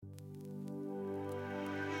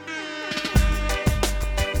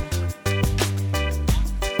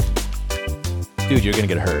Dude, you're gonna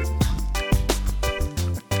get hurt.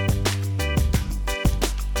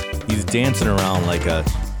 He's dancing around like a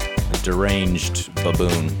deranged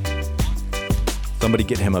baboon. Somebody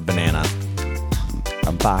get him a banana.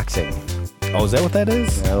 I'm boxing. Oh, is that what that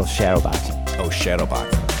is? A little shadow boxing. Oh, shadow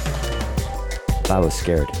boxing. I was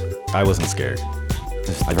scared. I wasn't scared.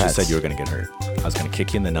 Just I just threats. said you were gonna get hurt. I was gonna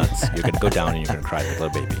kick you in the nuts. You're gonna go down and you're gonna cry like a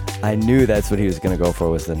little baby. I knew that's what he was going to go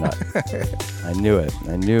for, was the nut. I knew it.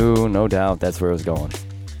 I knew, no doubt, that's where it was going.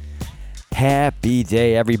 Happy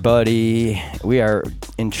day, everybody. We are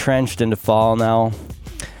entrenched into fall now.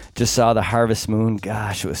 Just saw the harvest moon.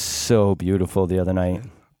 Gosh, it was so beautiful the other night.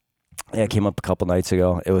 Yeah, it came up a couple nights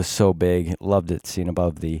ago. It was so big. Loved it, seen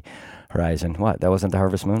above the horizon. What, that wasn't the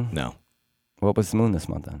harvest moon? No. What was the moon this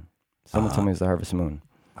month then? Someone told me it was the harvest moon.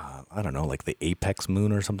 I don't know, like the apex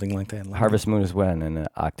moon or something like that. Harvest moon is when? In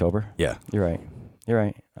October? Yeah. You're right.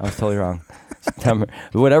 I was totally wrong. September.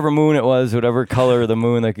 Whatever moon it was, whatever color of the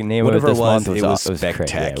moon, the name Whatever of it this it was, month was, it was crazy. Yeah, it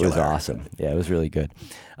spectacular. was awesome. Yeah, it was really good.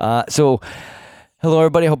 So, hello,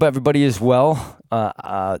 everybody. Hope everybody is well.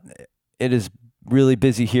 It is really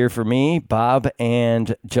busy here for me. Bob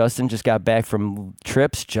and Justin just got back from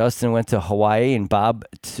trips. Justin went to Hawaii, and Bob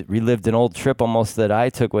relived an old trip almost that I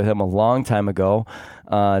took with him a long time ago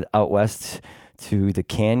out west to the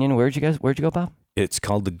canyon. Where'd you go, Bob? It's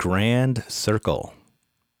called the Grand Circle,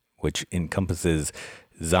 which encompasses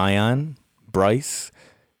Zion, Bryce,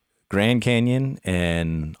 Grand Canyon,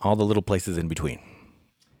 and all the little places in between.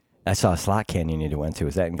 I saw a slot canyon you went to.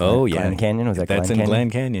 Was that in Glen Canyon? Was that That's Glen in Canyon? Glen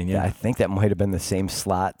Canyon, yeah. I think that might have been the same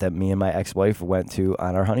slot that me and my ex-wife went to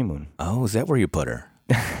on our honeymoon. Oh, is that where you put her?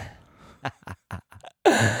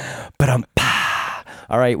 But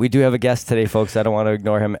all right, we do have a guest today, folks. I don't want to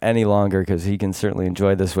ignore him any longer because he can certainly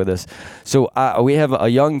enjoy this with us. So we have a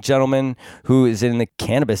young gentleman who is in the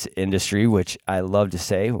cannabis industry, which I love to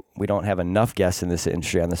say. We don't have enough guests in this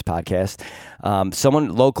industry on this podcast.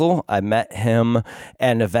 Someone local, I met him at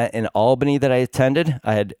an event in Albany that I attended.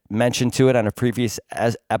 I had mentioned to it on a previous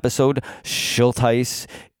episode. Schulteis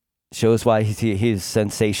shows why he's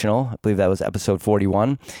sensational. I believe that was episode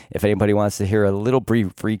 41. If anybody wants to hear a little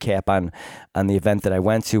brief recap on the event that I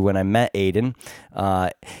went to when I met Aiden,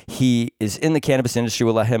 he is in the cannabis industry.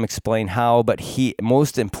 We'll let him explain how, but he,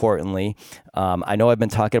 most importantly, I know I've been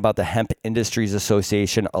talking about the Hemp Industries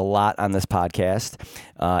Association a lot on this podcast.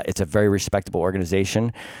 It's a very respectable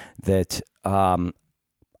organization that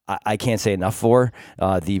I can't say enough for.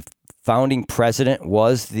 The founding president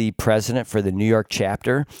was the president for the New York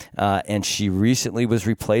chapter, and she recently was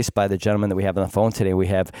replaced by the gentleman that we have on the phone today. We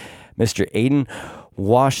have Mr. Aiden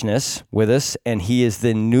Washness with us, and he is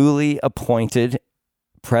the newly appointed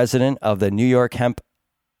president of the New York Hemp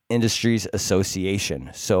Industries Association.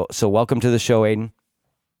 So welcome to the show, Aiden.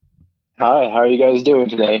 Hi, how are you guys doing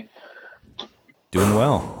today? Doing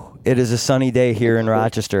well. It is a sunny day here in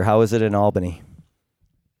Rochester. How is it in Albany?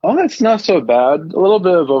 Oh, it's not so bad. A little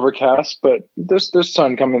bit of overcast, but there's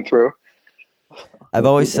sun coming through. I've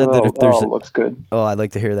always said that if there's looks good. Oh, I'd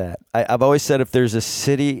like to hear that. I've always said if there's a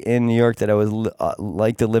city in New York that I would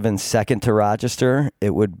like to live in second to Rochester,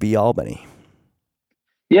 it would be Albany.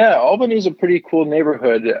 Yeah, Albany's a pretty cool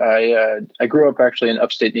neighborhood. I grew up actually in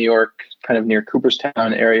upstate New York, kind of near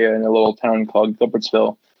Cooperstown area in a little town called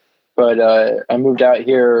Gilbertsville. But I moved out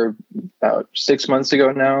here about 6 months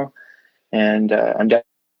ago now, and I'm definitely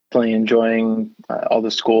enjoying all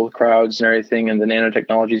the school crowds and everything, and the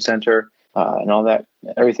nanotechnology center and all that,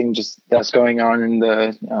 everything just that's going on in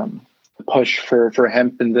the push for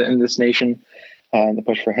hemp in this nation, and the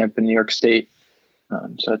push for hemp in New York State.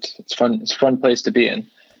 So it's fun. It's a fun place to be in.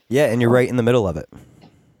 Yeah, and you're right in the middle of it.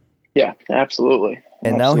 Yeah, absolutely.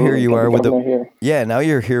 And now here you are with now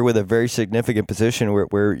you're here with a very significant position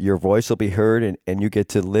where your voice will be heard, and you get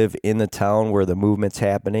to live in the town where the movement's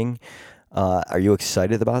happening. Are you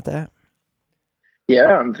excited about that?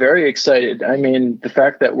 Yeah, I'm very excited. I mean, the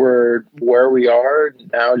fact that we're where we are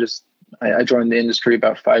now, I joined the industry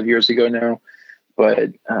about 5 years ago now,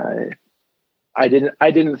 but I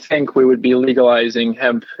didn't think we would be legalizing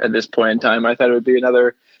hemp at this point in time. I thought it would be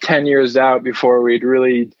another 10 years out before we'd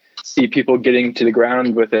really see people getting to the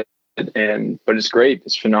ground with it. But it's great.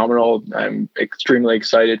 It's phenomenal. I'm extremely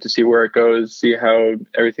excited to see where it goes, see how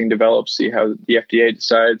everything develops, see how the FDA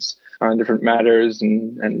decides on different matters,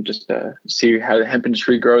 and just see how the hemp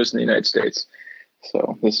industry grows in the United States.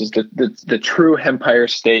 So this is the true hempire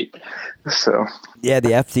state. So yeah, the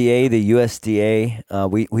FDA, the USDA,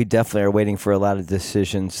 we definitely are waiting for a lot of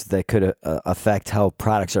decisions that could affect how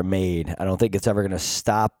products are made. I don't think it's ever going to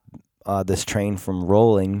stop this train from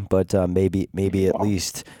rolling, but maybe at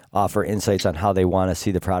least offer insights on how they want to see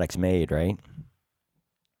the products made, right?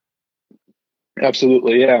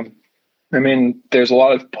 Absolutely, yeah. I mean, there's a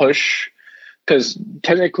lot of push because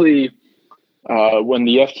technically, when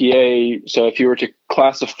the FDA, so if you were to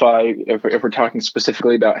classify, if we're talking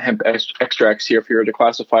specifically about hemp extracts here, if you were to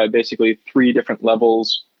classify basically three different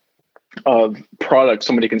levels of products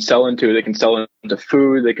somebody can sell into, they can sell into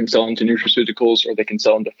food, they can sell into nutraceuticals, or they can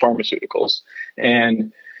sell into pharmaceuticals.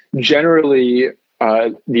 And generally,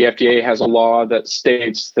 the FDA has a law that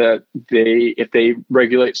states that if they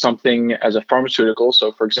regulate something as a pharmaceutical,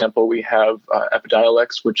 so for example, we have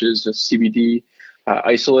Epidiolex, which is a CBD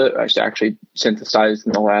isolate. It's actually synthesized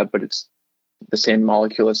in the lab, but it's the same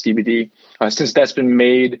molecule as CBD. Since that's been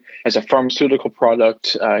made as a pharmaceutical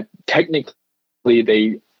product, technically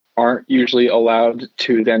they aren't usually allowed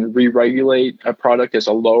to then re-regulate a product as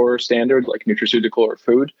a lower standard like nutraceutical or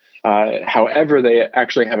food. However, they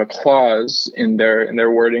actually have a clause in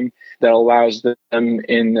their wording that allows them,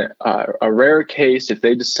 in a rare case, if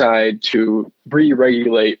they decide to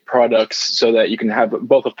re-regulate products so that you can have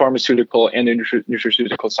both a pharmaceutical and a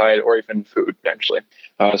nutraceutical side, or even food eventually.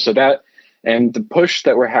 So that, and the push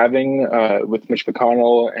that we're having with Mitch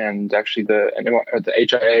McConnell and actually the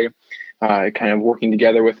HIA, kind of working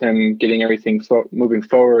together with him, getting everything moving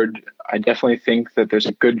forward, I definitely think that there's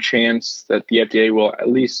a good chance that the FDA will at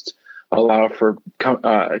least allow for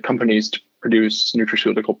companies to produce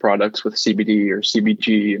nutraceutical products with CBD or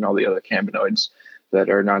CBG and all the other cannabinoids that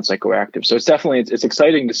are non-psychoactive. So it's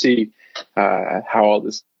exciting to see how all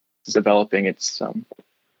this is developing. It's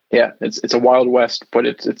a wild west, but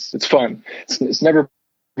it's fun. It's never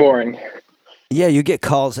boring. Yeah, you get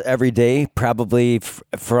calls every day, probably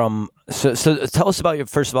from. So tell us about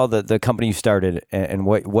first of all, the company you started and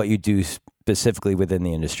what you do specifically within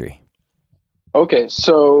the industry. Okay,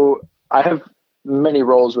 so I have many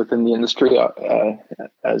roles within the industry,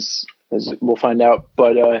 as we'll find out.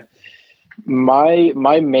 But my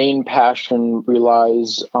main passion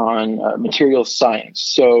relies on material science.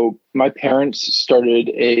 So my parents started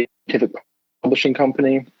a scientific publishing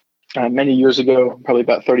company many years ago, probably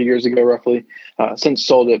about 30 years ago, roughly. Since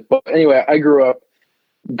sold it. But anyway, I grew up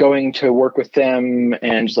going to work with them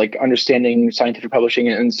and just like understanding scientific publishing.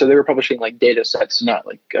 And so they were publishing like data sets, not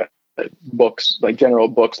like books, like general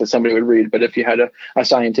books that somebody would read. But if you had a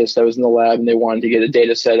scientist that was in the lab and they wanted to get a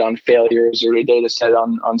data set on failures or a data set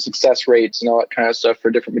on success rates and all that kind of stuff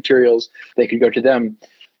for different materials, they could go to them.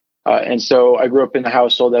 And so I grew up in a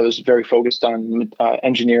household that was very focused on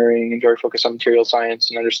engineering and very focused on material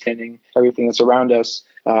science and understanding everything that's around us.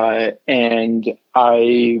 And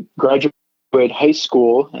I graduated high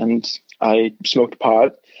school and I smoked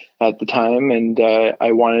pot at the time, and I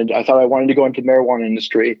thought I wanted to go into the marijuana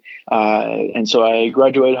industry. And so I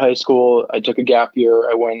graduated high school. I took a gap year.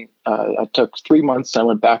 I took 3 months. I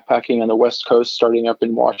went backpacking on the West Coast, starting up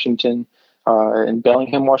in Washington, in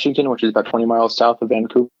Bellingham, Washington, which is about 20 miles south of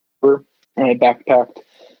Vancouver. And I backpacked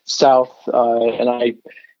south, and I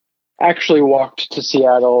actually walked to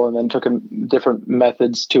Seattle and then took different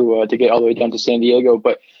methods to get all the way down to San Diego.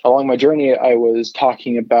 But along my journey, I was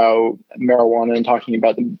talking about marijuana and talking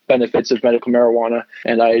about the benefits of medical marijuana.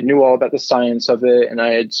 And I knew all about the science of it. And I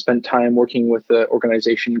had spent time working with an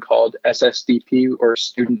organization called SSDP, or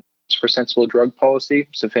Students for Sensible Drug Policy.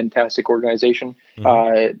 It's a fantastic organization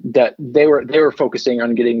that they were focusing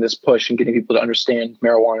on getting this push and getting people to understand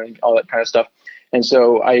marijuana and all that kind of stuff. And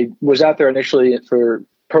so I was out there initially for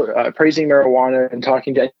praising marijuana and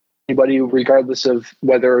talking to anybody, regardless of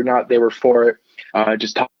whether or not they were for it,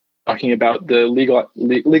 just talking about the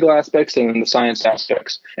legal aspects and the science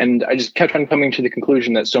aspects. And I just kept on coming to the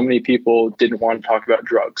conclusion that so many people didn't want to talk about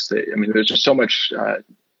drugs. There's just so much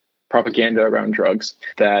propaganda around drugs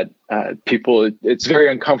that it's very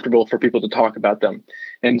uncomfortable for people to talk about them.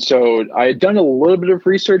 And so I had done a little bit of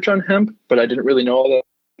research on hemp, but I didn't really know all that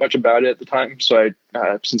much about it at the time. So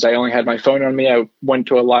since I only had my phone on me, I went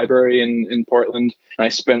to a library in Portland, and I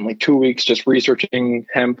spent like 2 weeks just researching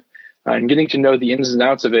hemp and getting to know the ins and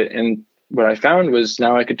outs of it. And what I found was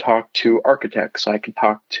now I could talk to architects, I could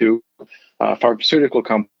talk to pharmaceutical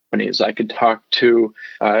companies, I could talk to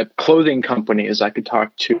clothing companies, I could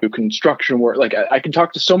talk to construction work. Like I could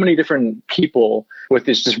talk to so many different people with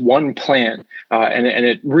this just one plan, and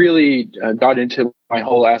it really got into my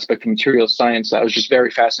whole aspect of material science. I was just very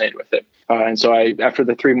fascinated with it. And so after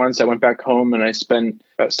the 3 months, I went back home and I spent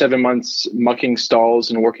about 7 months mucking stalls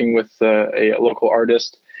and working with a local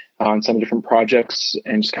artist on some different projects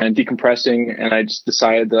and just kind of decompressing. And I just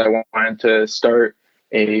decided that I wanted to start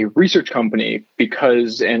a research company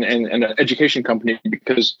and an education company,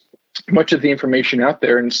 because much of the information out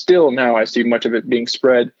there, and still now I see much of it being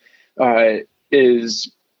spread, it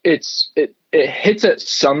hits at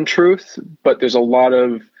some truth, but there's a lot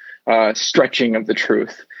of stretching of the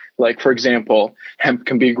truth. Like, for example, hemp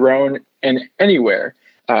can be grown in anywhere.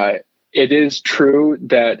 It is true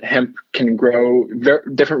that hemp can grow,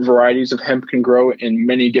 different varieties of hemp can grow in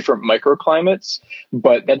many different microclimates,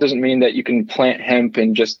 but that doesn't mean that you can plant hemp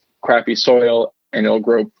in just crappy soil and it'll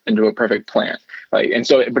grow into a perfect plant. But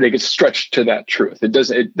it gets stretched to that truth. It does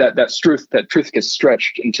that truth gets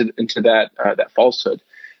stretched into that falsehood.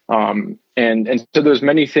 And so there's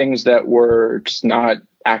many things that were just not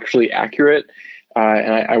actually accurate.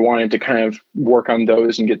 And I wanted to kind of work on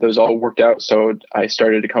those and get those all worked out. So I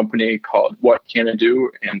started a company called What Can It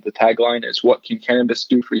Do? And the tagline is, what can cannabis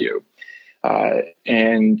do for you?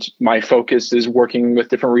 And my focus is working with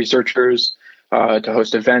different researchers to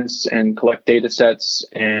host events and collect data sets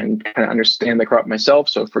and kind of understand the crop myself.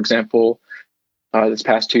 So, for example, this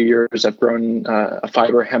past 2 years, I've grown a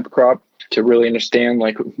fiber hemp crop to really understand,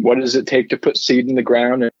 like, what does it take to put seed in the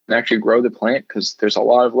ground and actually grow the plant? Because there's a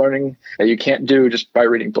lot of learning that you can't do just by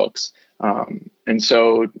reading books. And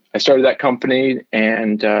so I started that company,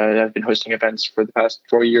 and I've been hosting events for the past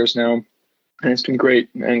 4 years now, and it's been great.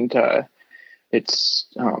 And it's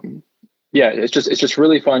just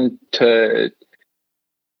really fun to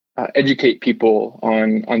educate people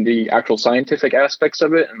on the actual scientific aspects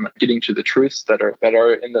of it and getting to the truths that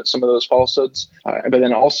are in some of those falsehoods. But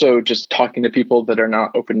then also just talking to people that are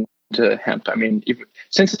not open to hemp. I mean,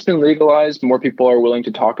 since it's been legalized, more people are willing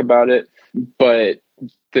to talk about it, but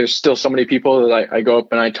there's still so many people that I go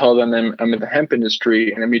up and I tell them I'm in the hemp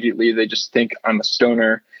industry, and immediately they just think I'm a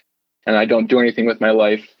stoner and I don't do anything with my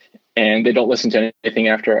life. And they don't listen to anything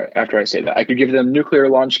after I say that. I could give them nuclear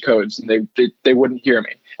launch codes, and they wouldn't hear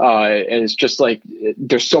me. And it's just like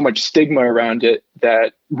there's so much stigma around it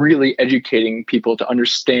that really educating people to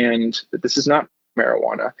understand that this is not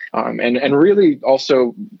marijuana. And really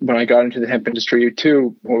also when I got into the hemp industry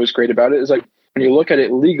too, what was great about it is, like, when you look at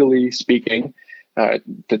it legally speaking,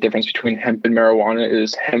 the difference between hemp and marijuana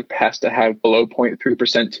is hemp has to have below 0.3%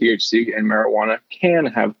 THC and marijuana can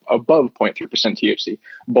have above 0.3% THC.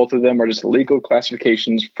 Both of them are just legal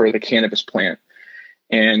classifications for the cannabis plant.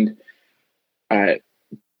 And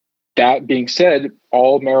that being said,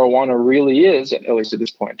 all marijuana really is, at least at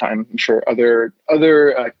this point in time, I'm sure other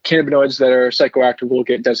cannabinoids that are psychoactive will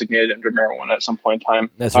get designated under marijuana at some point in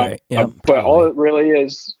time. That's right. Yeah, but all it really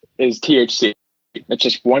is THC. It's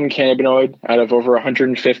just one cannabinoid out of over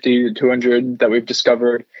 150 to 200 that we've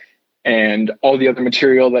discovered, and all the other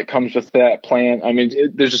material that comes with that plant. I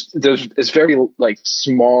mean, there's this very like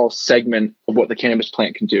small segment of what the cannabis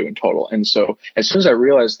plant can do in total. And so as soon as I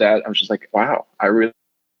realized that, I was just like, wow, I really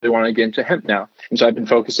want to get into hemp now. And so I've been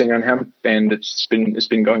focusing on hemp, and it's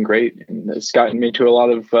been going great, and it's gotten me to a lot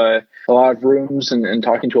of rooms and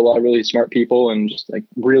talking to a lot of really smart people, and just like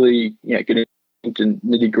really getting into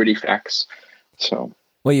nitty gritty facts. So,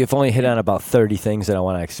 well, you've only hit on about 30 things that I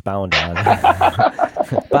want to expound on.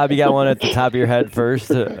 Bob, you got one at the top of your head first?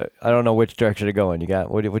 I don't know which direction to go in. You got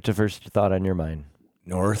what's the first thought on your mind?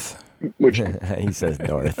 North. He says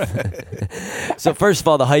north. So first of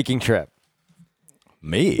all, the hiking trip.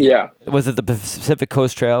 Me? Yeah. Was it the Pacific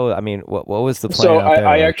Coast Trail? I mean, what was the plan? So out there?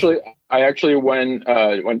 I actually went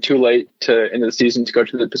too late into the season to go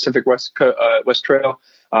to the Pacific West Trail.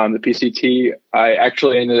 The PCT, I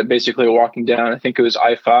actually ended up basically walking down, I think it was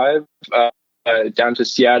I-5, down to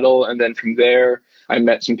Seattle. And then from there, I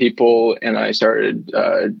met some people, and I started,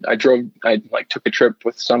 I took a trip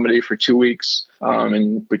with somebody for 2 weeks,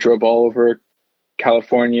 and we drove all over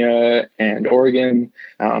California and Oregon.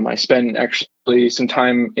 I spent actually some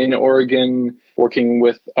time in Oregon working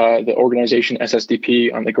with the organization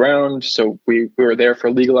SSDP on the ground. So we were there for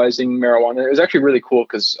legalizing marijuana. It was actually really cool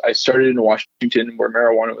because I started in Washington where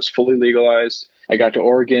marijuana was fully legalized. I got to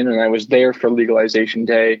Oregon and I was there for legalization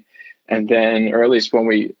day. And then, or at least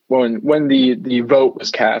when the vote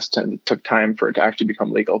was cast, and it took time for it to actually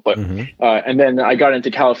become legal. But and then I got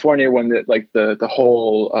into California when the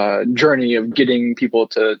whole journey of getting people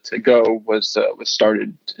to go was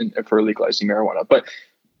started for legalizing marijuana. But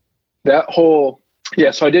that whole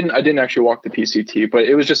so I didn't actually walk the PCT, but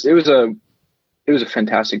it was a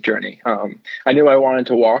fantastic journey. I knew I wanted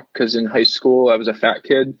to walk because in high school I was a fat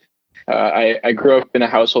kid. I grew up in a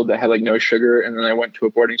household that had like no sugar, and then I went to a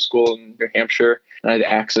boarding school in New Hampshire, and I had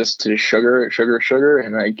access to sugar,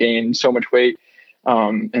 and I gained so much weight.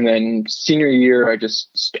 And then senior year,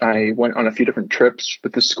 I went on a few different trips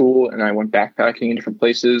with the school, and I went backpacking in different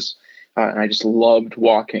places, and I just loved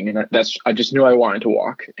walking, and I just knew I wanted to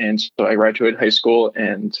walk, and so I graduated high school,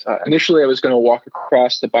 and initially I was going to walk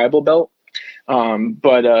across the Bible Belt.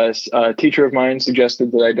 But a teacher of mine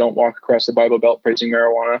suggested that I don't walk across the Bible Belt praising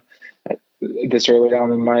marijuana. this early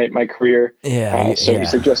on in my career. So he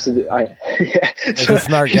suggested that He's a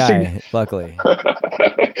smart guy, luckily.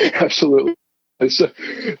 Absolutely. So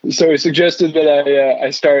he suggested that I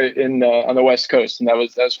start on the West Coast, and that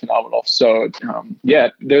was phenomenal. So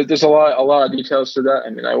there's a lot of details to that. I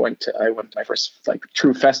mean, I went to my first like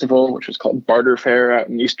true festival, which was called Barter Fair out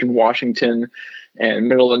in Eastern Washington, and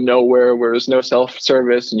middle of nowhere, where there's no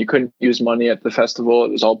self-service and you couldn't use money at the festival.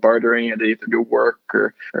 It was all bartering. You had to either do work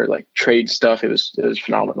or like trade stuff. It was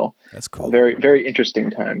phenomenal. That's cool. Very, very interesting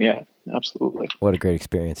time. Yeah, absolutely. What a great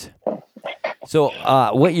experience. So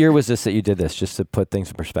what year was this that you did this, just to put things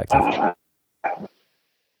in perspective?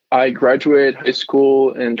 I graduated high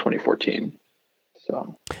school in 2014.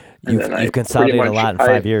 So you've consolidated a lot in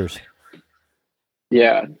 5 years.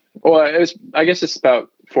 Yeah. Well, I guess it's about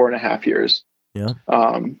 4.5 years. Yeah.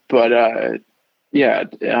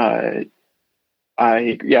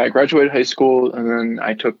 I graduated high school, and then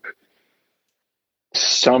I took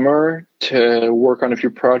summer to work on a few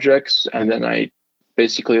projects, and then I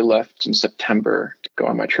basically left in September to go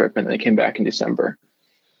on my trip, and then I came back in December.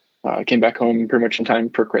 I came back home pretty much in time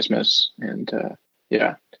for Christmas, and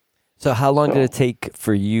So how long did it take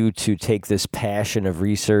for you to take this passion of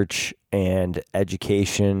research and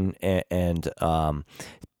education and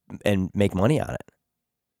make money on it?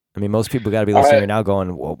 I mean, most people got to be listening right now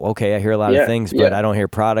going, well, okay, I hear a lot of things, but I don't hear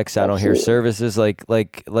products. I don't hear services. Like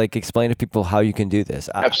explain to people how you can do this.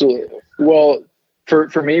 Absolutely. Well,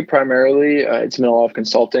 for me, primarily, it's been a lot of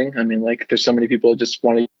consulting. I mean, like, there's so many people that just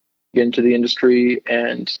want to get into the industry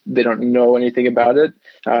and they don't know anything about it.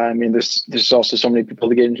 I mean, there's also so many people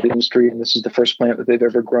that get into the industry, and this is the first plant that they've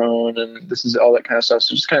ever grown, and this is all that kind of stuff.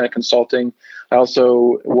 So just kind of consulting. I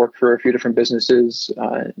also work for a few different businesses,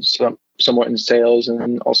 somewhat in sales,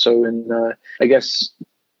 and also in, I guess,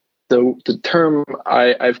 the term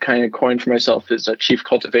I've kind of coined for myself is a chief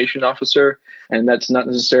cultivation officer. And that's not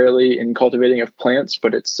necessarily in cultivating of plants,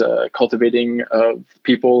 but it's cultivating of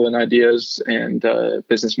people and ideas and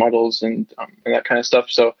business models and that kind of stuff.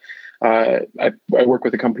 So I work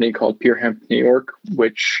with a company called Pure Hemp New York,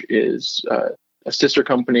 which is a sister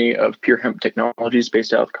company of Pure Hemp Technologies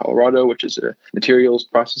based out of Colorado, which is a materials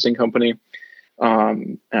processing company.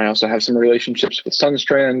 And I also have some relationships with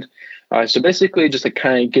Sunstrand. So basically just like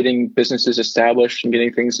kind of getting businesses established and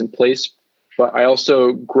getting things in place. But I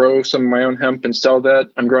also grow some of my own hemp and sell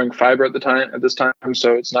that. I'm growing fiber at this time,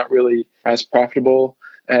 so it's not really as profitable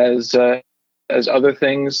as other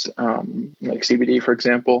things, like CBD, for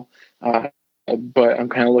example. But I'm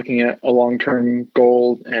kind of looking at a long-term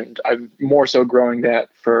goal, and I'm more so growing that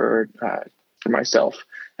for myself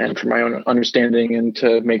and for my own understanding, and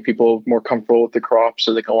to make people more comfortable with the crop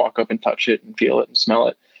so they can walk up and touch it and feel it and smell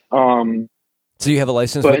it. So you have a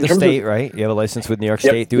license with the state, right? You have a license with New York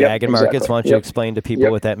State through Ag and Markets. Why don't you explain to people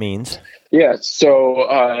what that means? Yeah.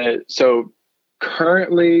 So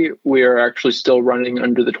currently we are actually still running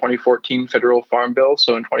under the 2014 Federal Farm Bill.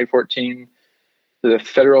 So in 2014, the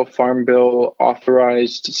Federal Farm Bill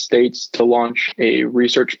authorized states to launch a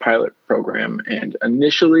research pilot program. And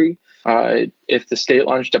initially, if the state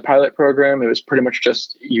launched a pilot program, it was pretty much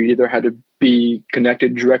just you either had to be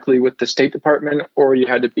connected directly with the State Department or you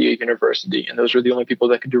had to be a university. And those were the only people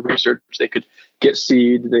that could do research. They could get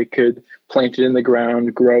seed, they could plant it in the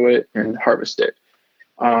ground, grow it, and harvest it.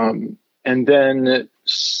 And then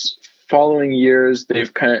following years,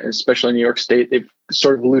 they've kind of, especially in New York State, they've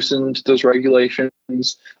sort of loosened those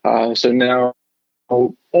regulations. So now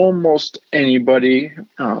almost anybody,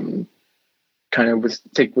 kind of with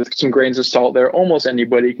some grains of salt there, almost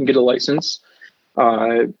anybody can get a license.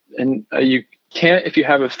 And you can't if you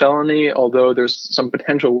have a felony, although there's some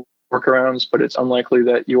potential workarounds, but it's unlikely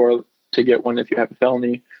that you are to get one if you have a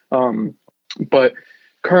felony. But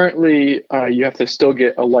currently, you have to still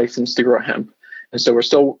get a license to grow hemp. And so we're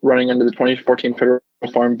still running under the 2014 Federal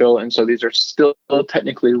Farm Bill. And so these are still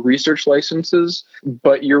technically research licenses,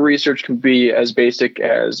 but your research can be as basic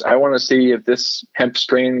as, I want to see if this hemp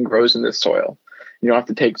strain grows in this soil. You don't have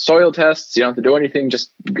to take soil tests. You don't have to do anything.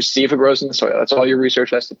 Just see if it grows in the soil. That's all your research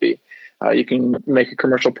has to be. You can make a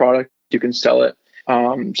commercial product. You can sell it.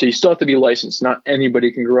 So you still have to be licensed. Not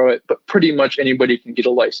anybody can grow it, but pretty much anybody can get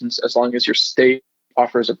a license as long as your state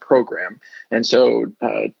offers a program. And so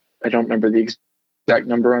I don't remember the exact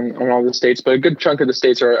number on all the states, but a good chunk of the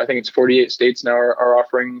states I think it's 48 states now are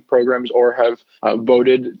offering programs or have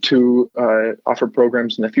voted to offer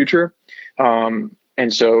programs in the future.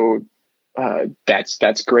 And so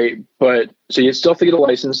that's great. But so you still have to get a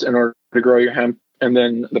license in order to grow your hemp. And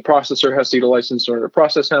then the processor has to get a license in order to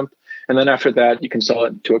process hemp. And then after that, you can sell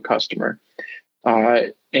it to a customer.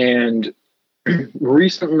 And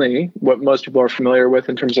recently, what most people are familiar with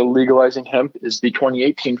in terms of legalizing hemp is the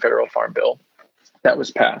 2018 federal farm bill that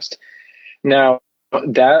was passed. Now,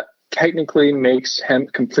 that technically makes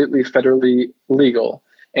hemp completely federally legal.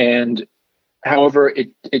 And however,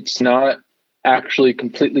 it's not actually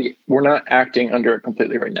completely, we're not acting under it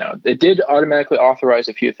completely right now. It did automatically authorize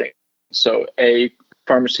a few things. So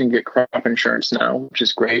farmers can get crop insurance now, which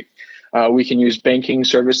is great. We can use banking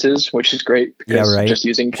services, which is great because just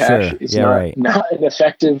using cash is not an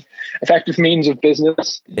effective means of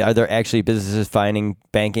business. Are there actually businesses finding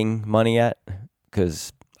banking money yet?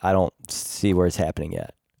 Because I don't see where it's happening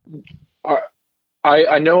yet.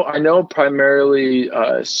 I know primarily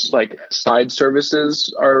like side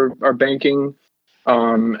services are banking.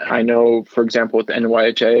 I know, for example, with the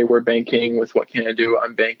NYHA, we're banking. With What Can I Do,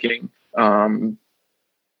 I'm banking.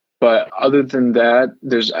 But other than that,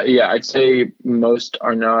 I'd say most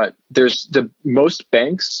are not. Most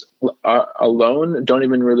banks alone don't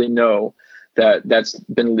even really know that that's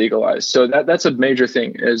been legalized. So that's a major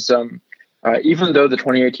thing is, even though the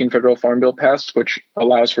 2018 federal farm bill passed, which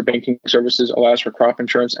allows for banking services, allows for crop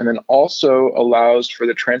insurance, and then also allows for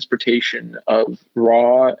the transportation of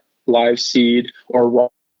raw live seed or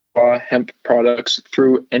raw hemp products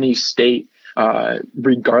through any state,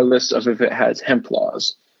 regardless of if it has hemp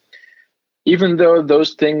laws. Even though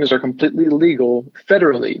those things are completely legal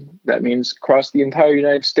federally, that means across the entire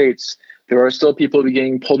United States, there are still people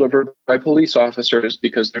getting pulled over by police officers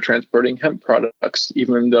because they're transporting hemp products,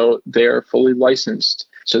 even though they're fully licensed.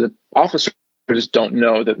 So the officers don't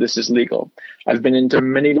know that this is legal. I've been into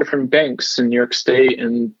many different banks in New York State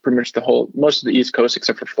and pretty much most of the East Coast,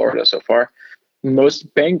 except for Florida so far.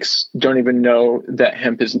 Most banks don't even know that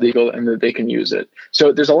hemp is legal and that they can use it.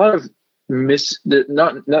 So there's a lot of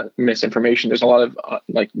not misinformation. There's a lot of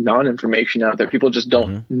non-information out there. People just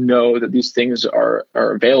don't know that these things are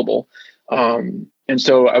available. And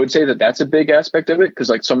so I would say that that's a big aspect of it, because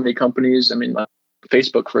like so many companies, like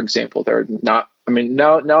Facebook, for example, they're not,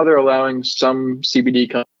 now they're allowing some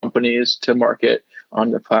CBD companies to market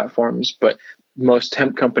on their platforms, but most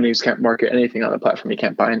hemp companies can't market anything on the platform. You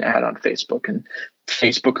can't buy an ad on Facebook, and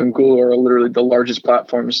Facebook and Google are literally the largest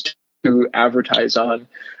platforms to advertise on.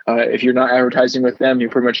 If you're not advertising with them, you're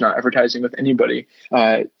pretty much not advertising with anybody.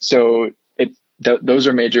 So those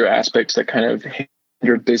are major aspects that kind of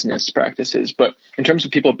hinder business practices. But in terms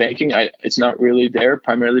of people banking, it's not really there,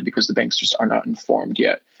 primarily because the banks just are not informed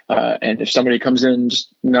yet. And if somebody comes in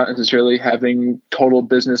just not necessarily having total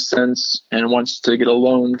business sense and wants to get a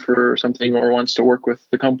loan for something, or wants to work with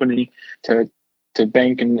the company to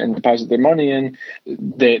bank and deposit their money in,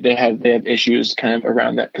 they have issues kind of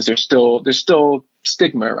around that, because there's still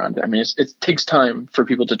stigma around it. It takes time for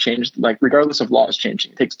people to change, like regardless of laws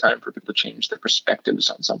changing, it takes time for people to change their perspectives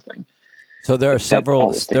on something. So there are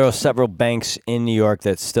several banks in New York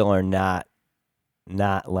that still are not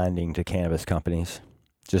lending to cannabis companies.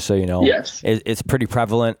 Just so you know, yes, it's pretty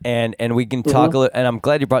prevalent, and we can talk a little. And I'm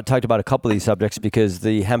glad you talked about a couple of these subjects, because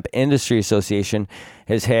the Hemp Industry Association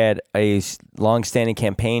has had a long-standing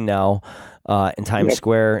campaign now in Times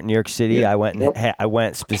Square, New York City. I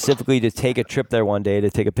went specifically to take a trip there one day to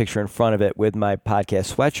take a picture in front of it with my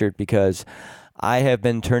podcast sweatshirt, because I have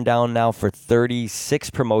been turned down now for 36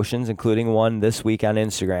 promotions, including one this week on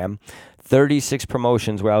Instagram. 36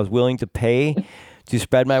 promotions where I was willing to pay to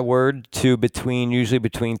spread my word to usually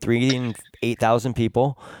between 3,000 and 8,000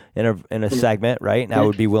 people in a segment, right? And I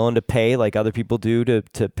would be willing to pay, like other people do,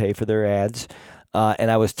 to pay for their ads. And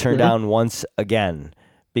I was turned down once again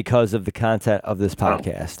because of the content of this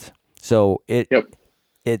podcast. So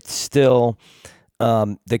it's still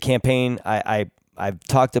the campaign. I've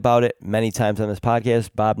talked about it many times on this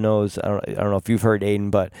podcast. Bob knows. I don't know if you've heard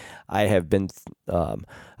Aiden, but I have been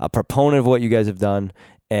a proponent of what you guys have done.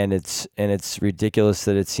 And it's ridiculous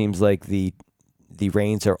that it seems like the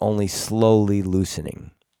reins are only slowly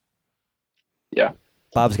loosening. Yeah.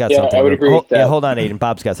 Bob's got something. I would agree with that. Yeah, hold on, Aiden.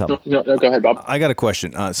 Bob's got something. No, go ahead, Bob. I got a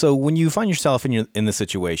question. So when you find yourself in this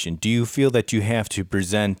situation, do you feel that you have to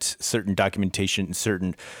present certain documentation,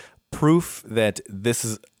 certain proof that this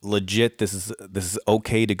is legit, this is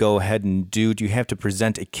okay to go ahead and do? Do you have to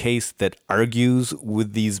present a case that argues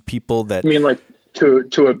with these people that... I mean, like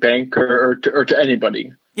to a bank or to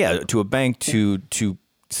anybody? Yeah, to a bank to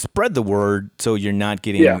spread the word so you're not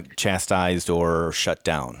getting chastised or shut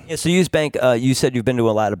down. Yeah, so use bank. You said you've been to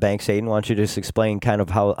a lot of banks, Aiden. Why don't you just explain kind of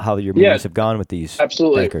how your meetings have gone with these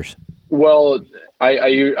bankers? Well,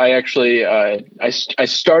 I actually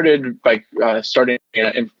started by starting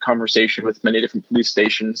a conversation with many different police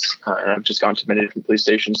stations. And I've just gone to many different police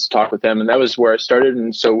stations to talk with them, and that was where I started.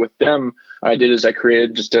 And so with them, I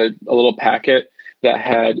created just a little packet that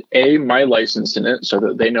had my license in it, so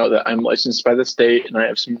that they know that I'm licensed by the state and I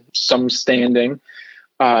have some standing.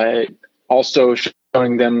 Also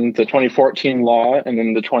showing them the 2014 law and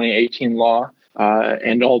then the 2018 law,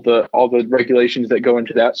 and all the regulations that go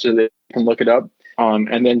into that, so they can look it up.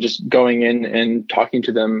 And then just going in and talking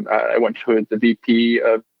to them. I went to the VP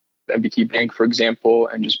of MBT Bank, for example,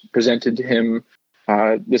 and just presented to him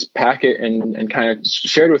this packet and kind of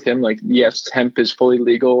shared with him, like, yes, hemp is fully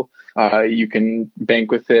legal. You can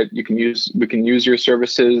bank with it. We can use your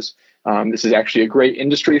services. This is actually a great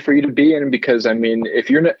industry for you to be in, because I mean, if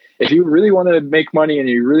you really want to make money and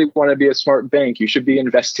you really want to be a smart bank, you should be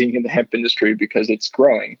investing in the hemp industry because it's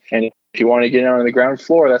growing. And if you want to get out on the ground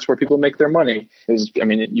floor, that's where people make their money.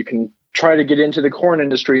 You can try to get into the corn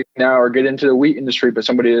industry now or get into the wheat industry, but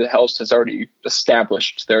somebody else has already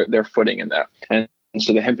established their footing in that. And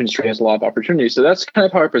so the hemp industry has a lot of opportunities. So that's kind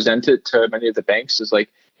of how I present it to many of the banks, is like,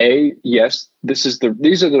 yes, these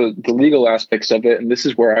are the legal aspects of it, and this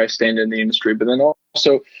is where I stand in the industry. But then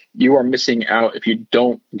also, you are missing out if you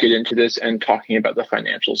don't get into this and talking about the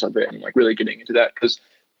financials of it and like really getting into that, because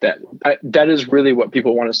that is really what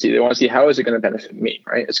people want to see. They want to see, how is it going to benefit me,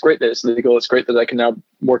 right? It's great that it's legal. It's great that I can now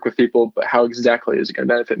work with people, but how exactly is it going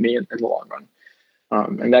to benefit me in the long run?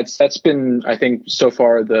 And that's been, I think, so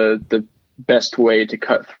far the best way to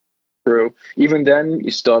cut through. Even then, you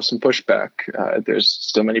still have some pushback. There's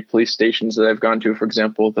still many police stations that I've gone to, for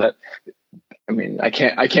example, that, I mean, I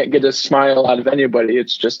can't get a smile out of anybody.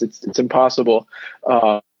 It's just it's impossible.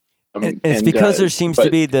 It's because there seems to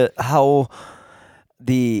be how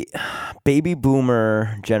the baby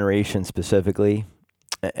boomer generation specifically,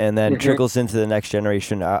 and then trickles into the next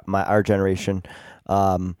generation, our generation.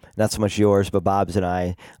 Not so much yours, but Bob's and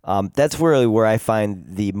I. That's really where I find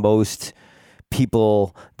the most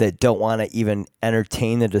people that don't want to even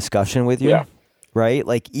entertain the discussion with you. Yeah. Right?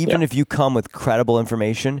 Like, even if you come with credible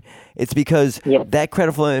information, it's because that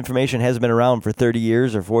credible information hasn't been around for 30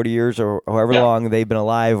 years or 40 years or however long they've been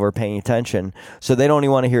alive or paying attention. So they don't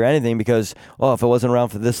even want to hear anything because, if it wasn't around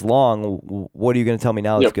for this long, what are you going to tell me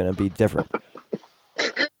now that's going to be different?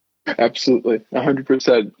 Absolutely.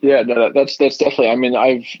 100%. Yeah, no, that's definitely, I mean,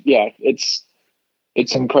 it's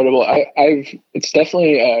incredible. It's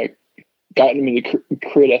definitely gotten me to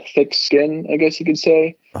create a thick skin, I guess you could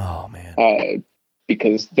say. Oh man.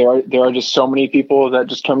 Because there are just so many people that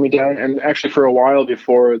just turn me down. And actually, for a while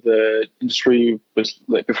before the industry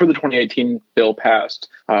before the 2018 bill passed,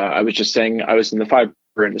 I was just saying I was in the fiber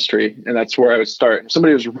industry, and that's where I would start. If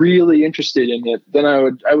somebody was really interested in it, then I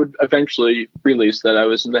would eventually release that I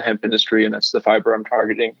was in the hemp industry, and that's the fiber I'm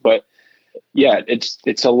targeting. But yeah,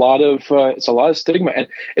 it's a lot of stigma, and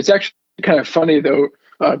it's actually kind of funny though.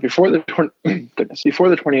 Before the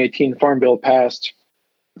 2018 Farm Bill passed,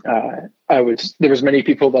 there was many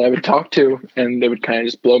people that I would talk to, and they would kind of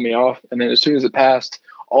just blow me off. And then as soon as it passed,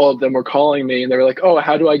 all of them were calling me, and they were like, "Oh,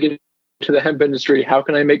 how do I get into the hemp industry? How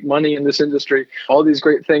can I make money in this industry? All these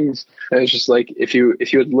great things." And it's just like, if you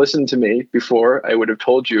had listened to me before, I would have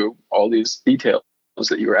told you all these details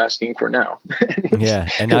that you were asking for now. Yeah,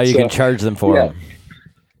 and now you can charge them for them.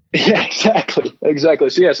 Yeah, exactly.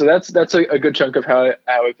 So that's a good chunk of how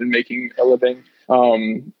I've been making a living.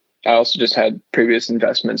 I also just had previous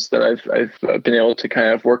investments that I've been able to kind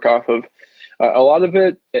of work off of. A lot of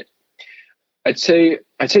it, I'd say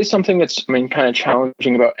something that's, I mean, kind of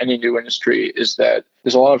challenging about any new industry is that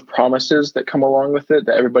there's a lot of promises that come along with it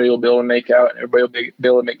that everybody will be able to make out, and everybody will be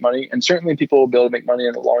able to make money, and certainly people will be able to make money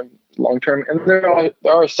in the long term. And there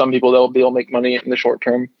are some people that will be able to make money in the short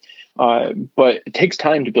term. But it takes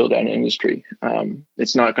time to build an industry.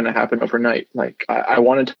 It's not going to happen overnight. Like, I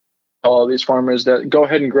wanted to tell all these farmers that go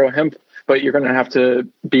ahead and grow hemp, but you're going to have to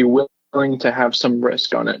be willing to have some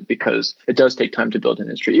risk on it, because it does take time to build an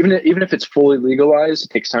industry. Even if it's fully legalized, it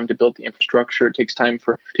takes time to build the infrastructure. It takes time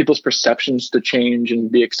for people's perceptions to change and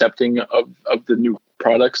be accepting of the new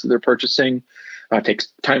products that they're purchasing. It takes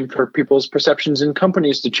time for people's perceptions in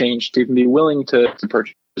companies to change to even be willing to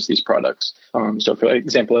purchase these products. So, for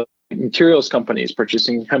example, materials companies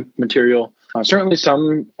purchasing hemp material, certainly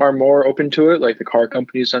some are more open to it, like the car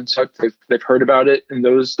companies and such. They've heard about it in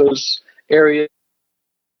those areas.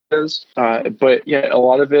 But yeah, a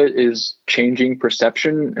lot of it is changing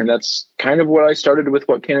perception, and that's kind of what I started with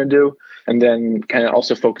What Can I Do, and then kind of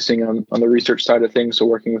also focusing on the research side of things, so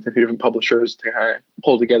working with a few different publishers to kind of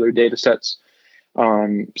pull together data sets.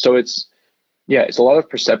 So it's a lot of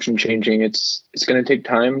perception changing. It's going to take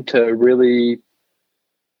time to really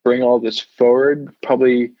bring all this forward.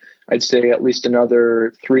 Probably, I'd say at least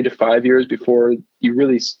another 3 to 5 years before you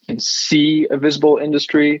really can see a visible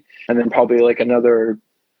industry, and then probably like another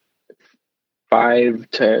 5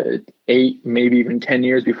 to 8, maybe even 10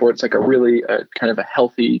 years before it's like a really kind of a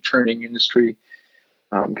healthy churning industry,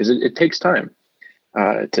 because it takes time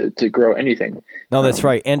to grow anything. No, that's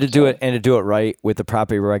right, and to do it right with the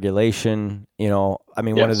proper regulation. I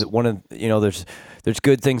mean, Yes. there's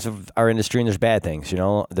good things of our industry and there's bad things.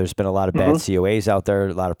 There's been a lot of bad COAs out there,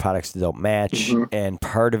 a lot of products that don't match, and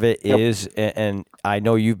part of it is, and I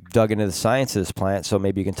know you've dug into the science of this plant, so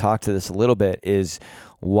maybe you can talk to this a little bit, is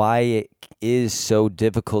why it is so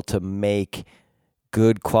difficult to make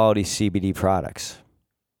good quality CBD products.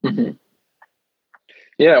 Mm-hmm.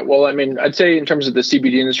 Yeah, well, I mean, I'd say in terms of the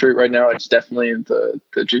CBD industry right now, it's definitely the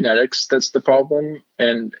genetics that's the problem.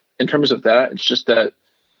 And in terms of that, it's just that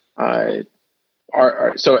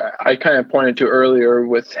so I kind of pointed to earlier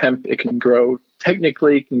with hemp, it can grow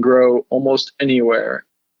almost anywhere,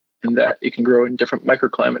 in that it can grow in different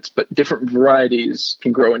microclimates, but different varieties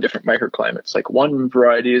can grow in different microclimates. Like one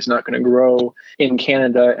variety is not going to grow in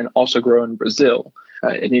Canada and also grow in Brazil.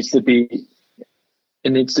 It needs to be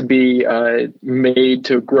made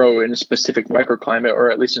to grow in a specific microclimate,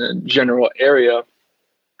 or at least in a general area.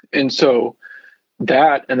 And so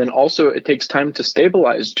that, and then also it takes time to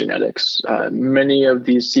stabilize genetics. Many of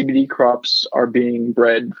these CBD crops are being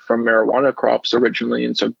bred from marijuana crops originally.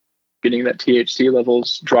 And so getting that THC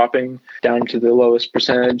levels dropping down to the lowest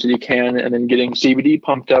percentage that you can, and then getting CBD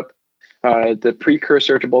pumped up. The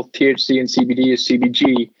precursor to both THC and CBD is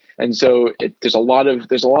CBG. And so there's a lot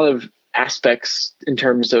of aspects in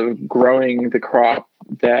terms of growing the crop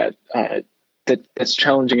that's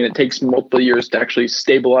challenging, and it takes multiple years to actually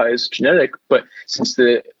stabilize genetic. But since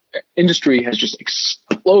the industry has just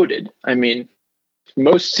exploded, I mean,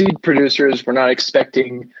 most seed producers were not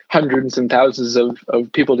expecting hundreds and thousands of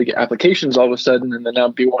people to get applications all of a sudden and then now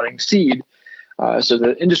be wanting seed. So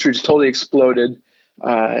the industry just totally exploded,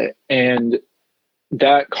 and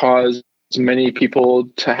that caused many people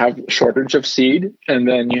to have a shortage of seed. And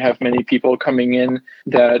then you have many people coming in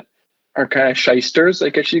that are kind of shysters, I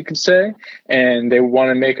guess you could say, and they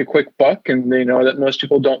want to make a quick buck, and they know that most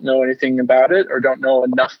people don't know anything about it or don't know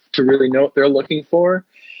enough to really know what they're looking for.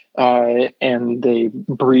 And they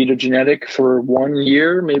breed a genetic for 1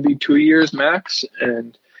 year, maybe 2 years max.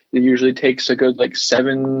 And it usually takes a good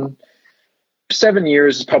 7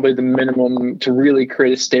 years is probably the minimum to really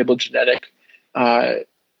create a stable genetic.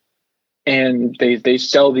 And they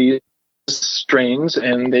sell these strains,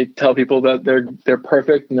 and they tell people that they're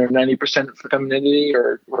perfect and they're 90% femininity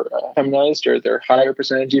or feminized, or they're higher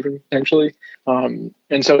percentage even potentially. And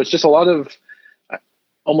so it's just a lot of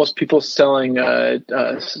almost people selling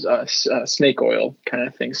snake oil kind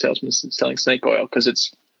of thing, salesmen selling snake oil, because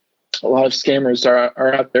it's a lot of scammers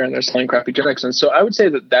are out there and they're selling crappy genetics. And so I would say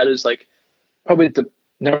that is probably the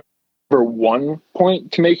number one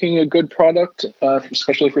point to making a good product,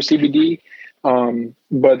 especially for CBD.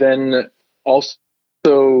 But then also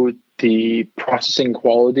the processing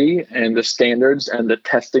quality and the standards and the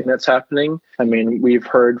testing that's happening. I mean, we've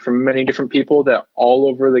heard from many different people that all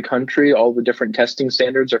over the country, all the different testing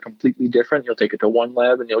standards are completely different. You'll take it to one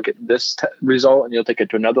lab and you'll get this result, and you'll take it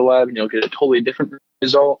to another lab and you'll get a totally different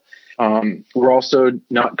result. We're also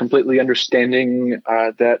not completely understanding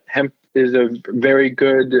that hemp is a very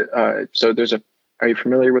good, are you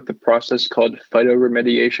familiar with the process called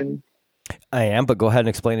phytoremediation? I am, but go ahead and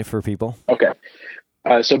explain it for people. Okay.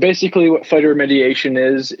 So basically what phytoremediation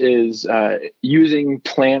is using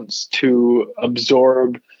plants to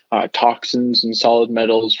absorb toxins and solid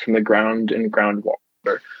metals from the ground and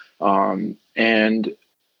groundwater. And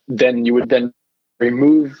then you would then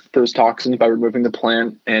remove those toxins by removing the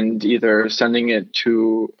plant and either sending it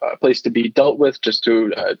to a place to be dealt with, just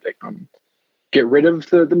to get rid of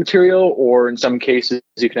the material, or in some cases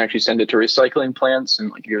you can actually send it to recycling plants,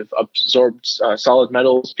 and you've absorbed solid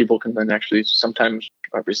metals, people can then actually sometimes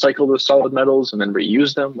recycle those solid metals and then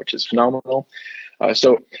reuse them, which is phenomenal.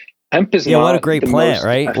 So hemp is what a great plant,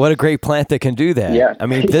 right? What a great plant that can do that. Yeah. I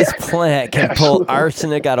mean, this plant can pull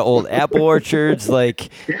arsenic out of old apple orchards. Like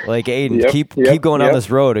Aiden, keep going on this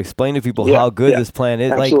road. Explain to people how good this plant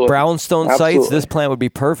is. Absolutely. Like brownstone sites, this plant would be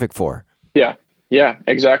perfect for. Yeah,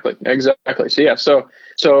 exactly. So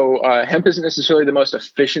hemp isn't necessarily the most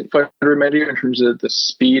efficient phytoremediator in terms of the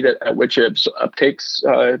speed at which it uptakes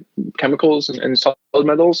chemicals and solid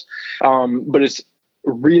metals, but it's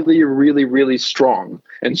really, really, really strong.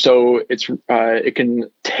 And so it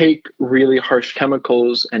can take really harsh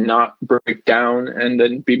chemicals and not break down, and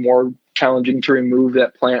then be more challenging to remove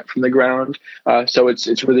that plant from the ground. So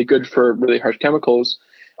it's really good for really harsh chemicals.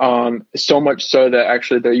 So much so that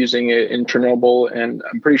actually they're using it in Chernobyl, and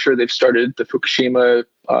I'm pretty sure they've started the Fukushima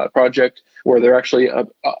project, where they're actually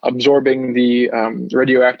absorbing the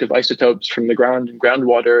radioactive isotopes from the ground and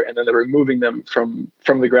groundwater, and then they're removing them from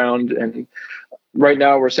the ground. And right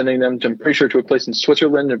now we're sending them to, I'm pretty sure, to a place in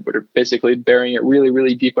Switzerland, and we're basically burying it really,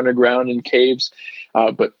 really deep underground in caves.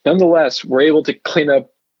 But nonetheless, we're able to clean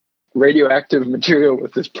up radioactive material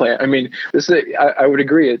with this plant. I mean, I would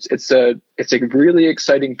agree. It's a really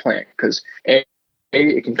exciting plant because it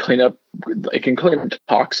can clean up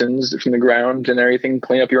toxins from the ground and everything,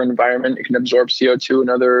 clean up your environment. It can absorb CO2 and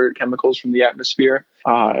other chemicals from the atmosphere.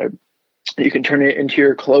 You can turn it into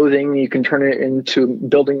your clothing. You can turn it into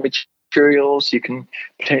building materials. You can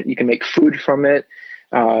make food from it,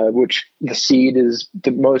 which the seed is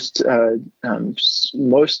the most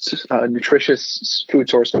nutritious food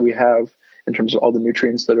source that we have in terms of all the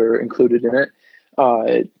nutrients that are included in it.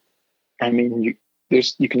 I mean,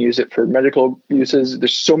 you can use it for medical uses.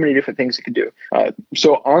 There's so many different things it can do.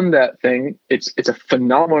 So on that thing, it's a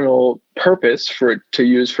phenomenal purpose for it to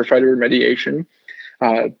use for phytoremediation.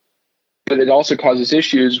 But it also causes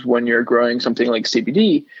issues when you're growing something like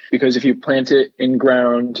CBD, because if you plant it in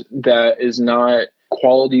ground that is not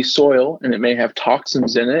quality soil and it may have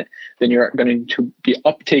toxins in it, then you're going to be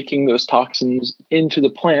uptaking those toxins into the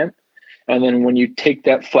plant. And then when you take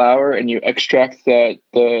that flower and you extract the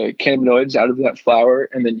cannabinoids out of that flower,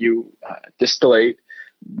 and then you distillate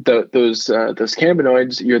those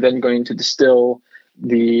cannabinoids, you're then going to distill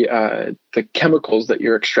the chemicals that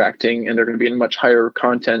you're extracting, and they're going to be in much higher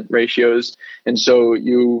content ratios. And so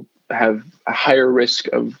you have a higher risk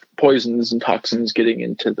of poisons and toxins getting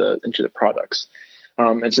into the products.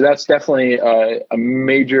 And so that's definitely a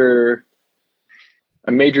major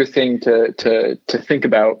thing to think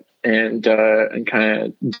about and kind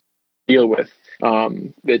of deal with.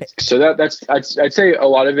 So that's I'd say a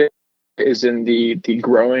lot of it is in the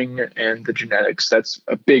growing and the genetics. That's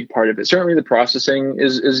a big part of it. Certainly the processing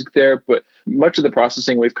is there, but much of the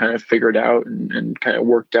processing we've kind of figured out and kind of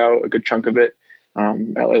worked out a good chunk of it,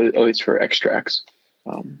 at least for extracts.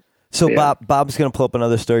 So yeah. Bob's going to pull up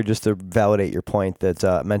another story just to validate your point that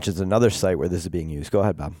mentions another site where this is being used. Go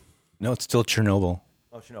ahead, Bob. No, it's still Chernobyl.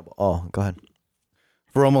 Oh, Chernobyl. Oh, go ahead.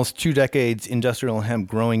 For almost 2 decades, industrial hemp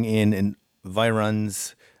growing in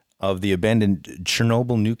environs of the abandoned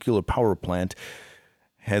Chernobyl nuclear power plant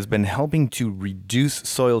has been helping to reduce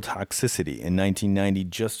soil toxicity. In 1990,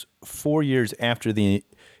 just 4 years after the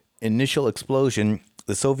initial explosion,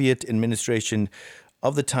 the Soviet administration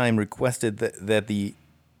of the time requested that the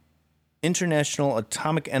International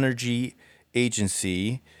Atomic Energy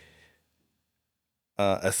Agency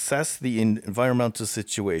assess the environmental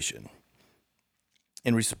situation.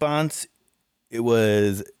 In response, it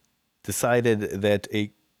was decided that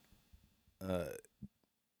a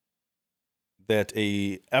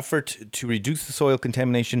effort to reduce the soil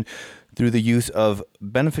contamination through the use of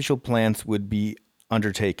beneficial plants would be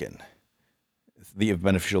undertaken. The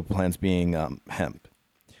beneficial plants being hemp,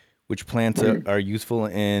 which plants are useful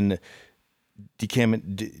in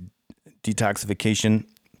detoxification.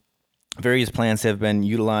 Various plants have been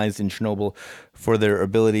utilized in Chernobyl for their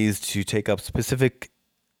abilities to take up specific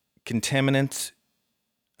contaminants,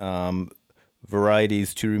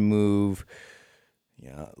 varieties to remove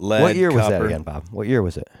lead. What year was copper. that again, Bob? What year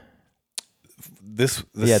was it? The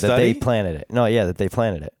that study? they planted it. No, yeah, that they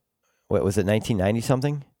planted it. What was it, 1990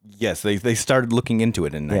 something? Yes, they started looking into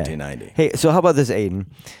it in 1990. Hey, so how about this, Aiden?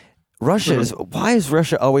 Why is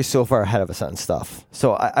Russia always so far ahead of us on stuff?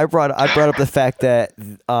 So I brought up the fact that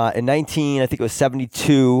in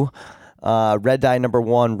 1972, red dye number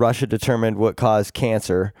 1, Russia determined what caused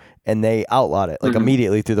cancer, and they outlawed it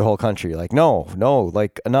immediately through the whole country. Like no,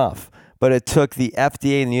 enough. But it took the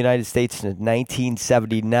FDA in the United States in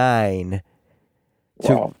 1979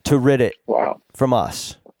 to rid it from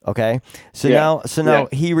us. Okay, so now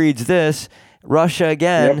he reads this. Russia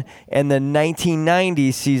again, in the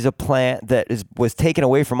 1990s sees a plant that was taken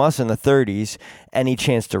away from us in the 30s. Any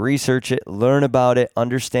chance to research it, learn about it,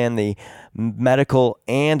 understand the medical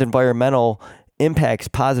and environmental impacts,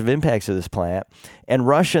 positive impacts of this plant. And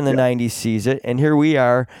Russia in the 90s sees it, and here we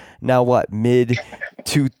are now. What, mid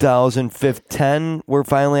 2010? We're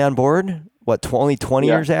finally on board. What, only 20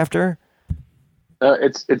 years after?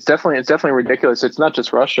 It's definitely ridiculous. It's not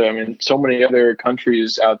just Russia. I mean, so many other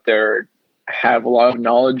countries out there have a lot of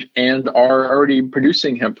knowledge and are already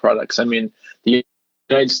producing hemp products. I mean, the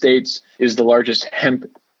United States is the largest hemp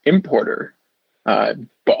importer, but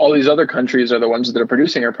all these other countries are the ones that are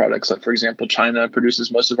producing our products. Like, for example, China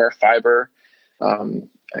produces most of our fiber.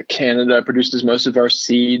 Canada produces most of our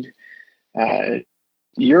seed.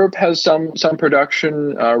 Europe has some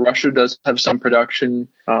production. Russia does have some production.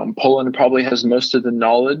 Poland probably has most of the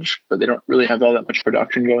knowledge, but they don't really have all that much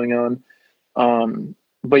production going on.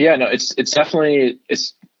 But yeah, no, it's definitely,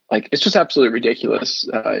 it's just absolutely ridiculous.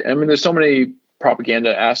 I mean, there's so many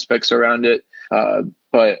propaganda aspects around it.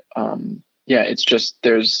 But yeah, it's just,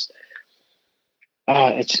 it's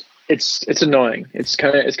annoying. It's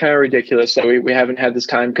kind of ridiculous that we haven't had this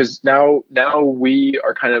time, because now we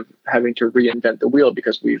are kind of having to reinvent the wheel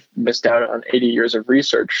because we've missed out on 80 years of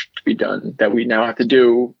research to be done that we now have to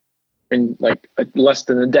do in like less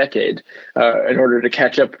than a decade, in order to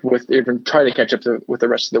catch up with, even try to catch up with the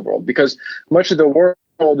rest of the world, because much of the world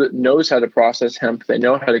knows how to process hemp, they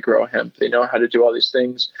know how to grow hemp, they know how to do all these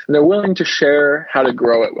things, and they're willing to share how to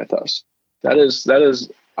grow it with us. That is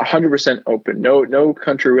 100% open. No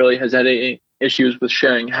country really has had any issues with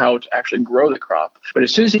sharing how to actually grow the crop. But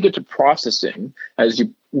as soon as you get to processing, as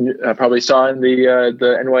you probably saw in the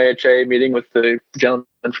NYHA meeting with the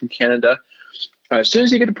gentleman from Canada, as soon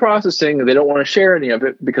as you get to processing, they don't want to share any of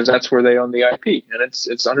it because that's where they own the IP, and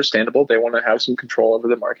it's understandable. They want to have some control over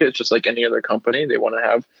the market. It's just like any other company; they want to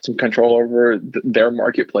have some control over their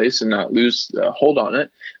marketplace and not lose hold on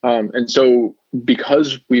it. And so,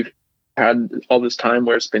 because we've had all this time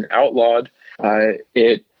where it's been outlawed,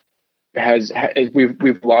 we've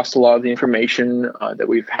lost a lot of the information that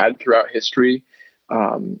we've had throughout history,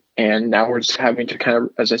 and now we're just having to kind of,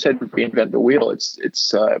 as I said, reinvent the wheel. It's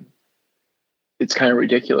kind of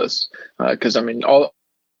ridiculous, because I mean, all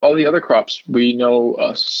the other crops we know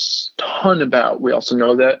a ton about. We also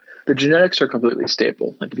know that the genetics are completely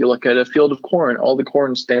stable. Like if you look at a field of corn, all the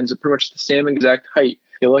corn stands at pretty much the same exact height.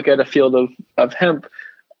 You look at a field of hemp,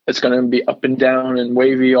 it's going to be up and down and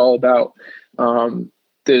wavy all about.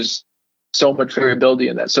 There's so much variability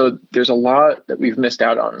in that. So there's a lot that we've missed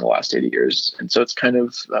out on in the last 80 years. And so it's kind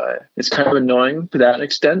of annoying to that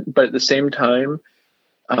extent, but at the same time,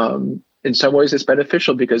 in some ways it's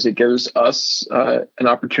beneficial because it gives us an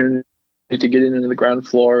opportunity to get into the ground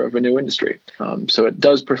floor of a new industry. So it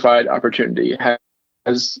does provide opportunity. It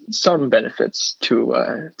has some benefits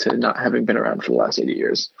to not having been around for the last 80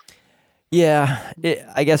 years. Yeah,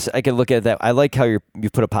 I guess I could look at that. I like how you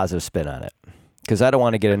put a positive spin on it, because I don't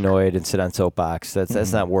want to get annoyed and sit on soapbox.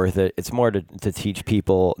 That's not worth it. It's more to teach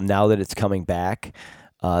people now that it's coming back.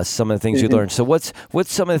 Some of the things you learned. So what's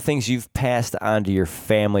some of the things you've passed on to your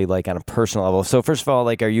family, like on a personal level? So first of all,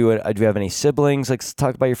 like, do you have any siblings? Like,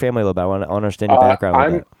 talk about your family a little bit. I want to understand your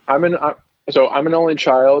background. I'm an only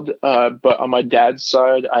child, but on my dad's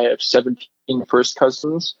side, I have 17 first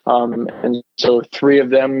cousins, and so 3 of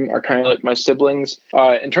them are kind of like my siblings.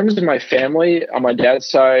 In terms of my family, on my dad's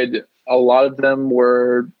side, a lot of them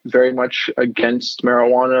were very much against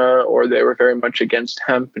marijuana, or they were very much against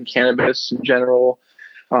hemp and cannabis in general.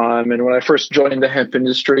 And when I first joined the hemp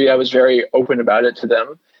industry, I was very open about it to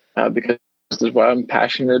them, because this is what I'm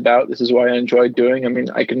passionate about. This is what I enjoy doing. I mean,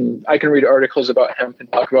 I can read articles about hemp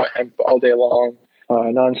and talk about hemp all day long,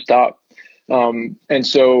 nonstop. And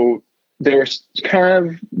so they were kind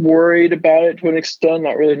of worried about it to an extent,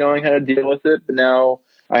 not really knowing how to deal with it. But now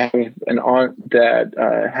I have an aunt that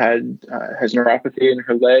has neuropathy in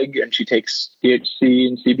her leg, and she takes THC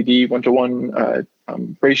and CBD 1-to-1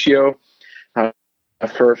 ratio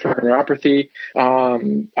for her neuropathy.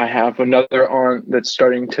 I have another aunt that's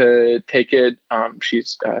starting to take it.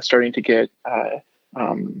 She's starting to get oh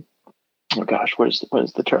gosh, what is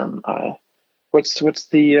the term? What's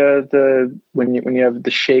the when you have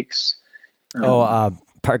the shakes?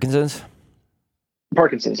 Parkinson's.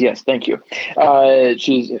 Parkinson's, yes, thank you.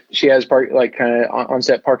 She has kind of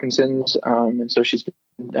onset Parkinson's, and so she's been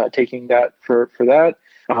taking that for that.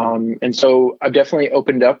 And so I've definitely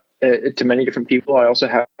opened up to many different people. I also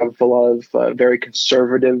have a lot of very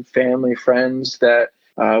conservative family friends that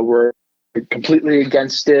were completely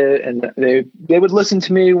against it, and they would listen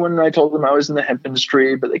to me when I told them I was in the hemp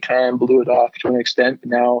industry, but they kind of blew it off to an extent.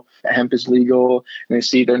 But now hemp is legal, and they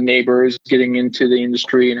see their neighbors getting into the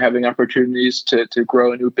industry and having opportunities to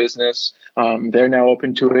grow a new business. They're now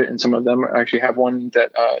open to it, and some of them actually have one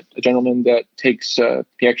that a gentleman that takes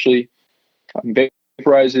he actually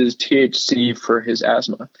vaporizes THC for his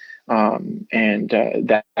asthma. And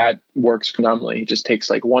that works phenomenally. He just takes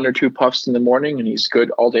like 1 or 2 puffs in the morning, and he's good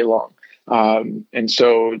all day long. And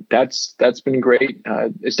so that's been great.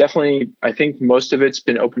 It's definitely, I think most of it's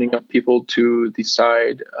been opening up people to the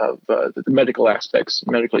side of the medical aspects,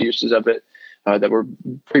 medical uses of it that were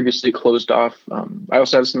previously closed off. I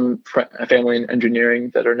also have some family in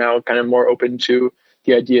engineering that are now kind of more open to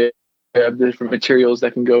the idea have different materials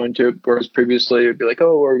that can go into it, whereas previously it'd be like,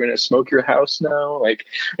 oh, we're going to smoke your house now. Like,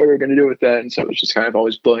 what are we going to do with that? And so it's just kind of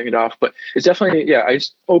always blowing it off. But it's definitely, yeah, I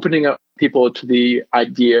just opening up people to the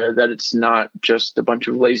idea that it's not just a bunch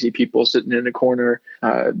of lazy people sitting in a corner,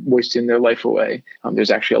 wasting their life away.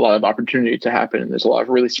 There's actually a lot of opportunity to happen, and there's a lot of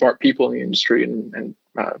really smart people in the industry, and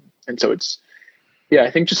so it's, yeah,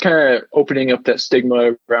 I think just kind of opening up that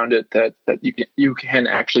stigma around it, that you can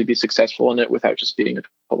actually be successful in it without just being a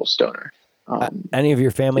total stoner. Any of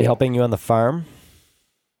your family helping you on the farm?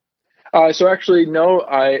 So actually, no.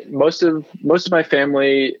 Most of my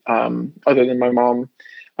family, other than my mom,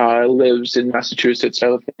 lives in Massachusetts. I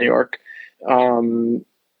live in New York.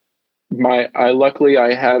 Luckily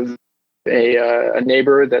I have a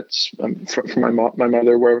neighbor that's from my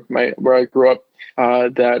mother, where I grew up,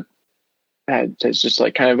 that has just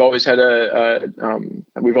like kind of always had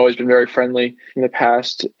we've always been very friendly in the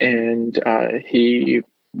past, and he's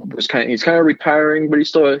kind of retiring, but he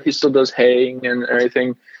still does haying and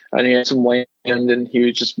everything, and he had some land, and he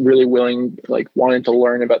was just really willing, like wanting to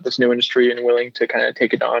learn about this new industry and willing to kind of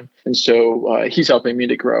take it on. And so he's helping me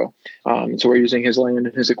to grow. So we're using his land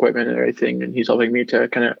and his equipment and everything, and he's helping me to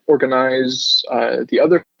kind of organize the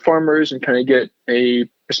other farmers and kind of get a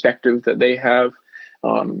perspective that they have,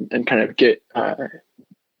 and kind of get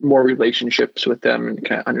more relationships with them and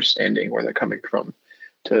kind of understanding where they're coming from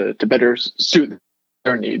to better suit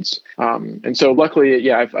their needs. And so luckily,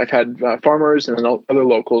 yeah, I've had farmers and then other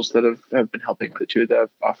locals that have been helping with it too, that have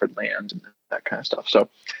offered land and that kind of stuff. So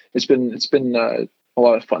it's been a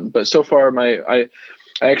lot of fun. But so far, I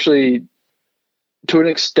actually, to an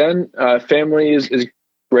extent, family is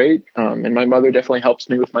great, and my mother definitely helps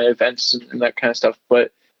me with my events and that kind of stuff.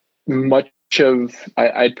 But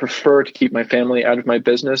I'd prefer to keep my family out of my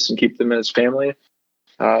business and keep them as family,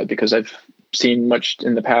 because I've seen much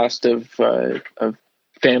in the past of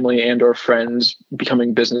family and or friends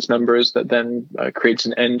becoming business members that then creates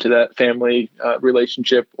an end to that family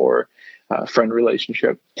relationship or friend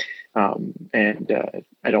relationship. And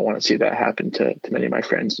I don't want to see that happen to many of my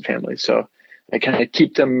friends and family. So I kind of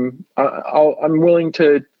keep them, I'm willing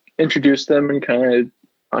to introduce them and kind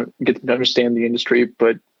of get them to understand the industry.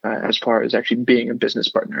 But as far as actually being a business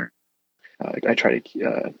partner, I try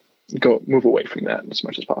to move away from that as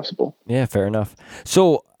much as possible. Yeah, fair enough.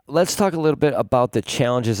 So let's talk a little bit about the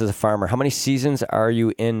challenges as a farmer. How many seasons are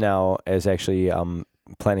you in now as actually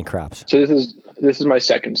planting crops? So this is my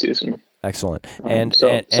second season. Excellent.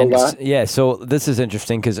 So this is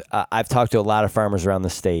interesting because I've talked to a lot of farmers around the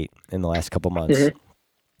state in the last couple months, mm-hmm.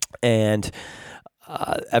 and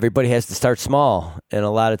everybody has to start small, and a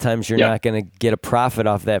lot of times you're not going to get a profit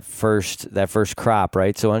off that first crop,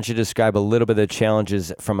 right? So why don't you describe a little bit of the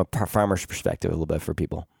challenges from a farmer's perspective a little bit for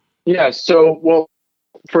people? Yeah. So, well,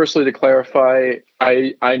 firstly, to clarify,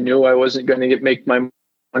 I knew I wasn't going to make my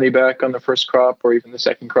money back on the first crop or even the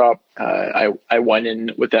second crop. I went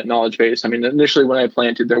in with that knowledge base. I mean, initially when I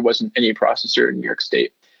planted, there wasn't any processor in New York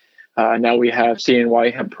State. Now we have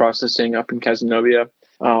CNY hemp processing up in Cazenovia.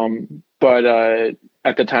 But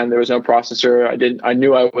at the time there was no processor. I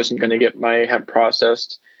knew I wasn't going to get my hemp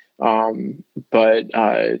processed. But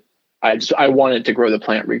I wanted to grow the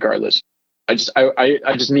plant regardless. I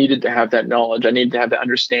just needed to have that knowledge. I needed to have that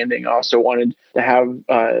understanding. I also wanted to have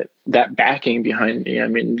that backing behind me. I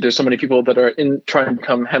mean, there's so many people that are trying to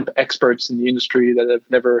become hemp experts in the industry that have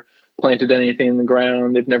never planted anything in the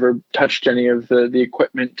ground. They've never touched any of the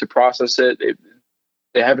equipment to process it.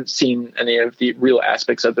 They haven't seen any of the real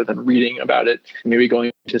aspects other than reading about it, maybe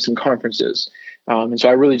going to some conferences. And so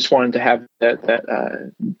I really just wanted to have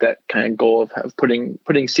that kind of goal of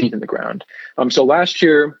putting seed in the ground. So last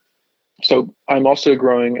year, so I'm also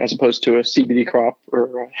growing, as opposed to a CBD crop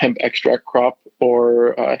or a hemp extract crop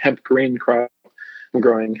or a hemp grain crop, I'm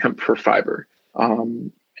growing hemp for fiber.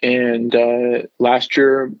 And last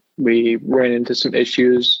year we ran into some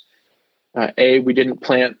issues. We didn't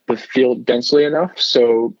plant the field densely enough.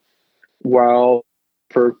 So while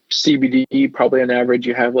for CBD, probably on average,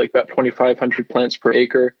 you have like about 2,500 plants per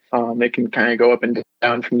acre. They can kind of go up and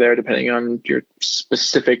down from there depending on your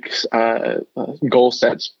specific goal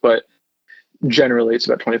sets. But generally, it's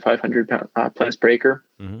about 2,500 plants per acre.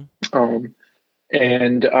 Mm-hmm.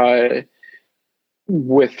 And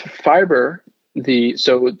with fiber,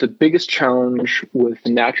 the biggest challenge with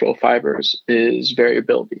natural fibers is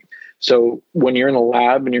variability. So when you're in a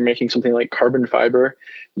lab and you're making something like carbon fiber,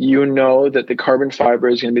 you know that the carbon fiber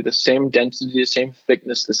is going to be the same density, the same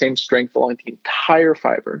thickness, the same strength along the entire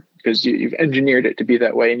fiber because you've engineered it to be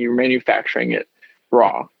that way and you're manufacturing it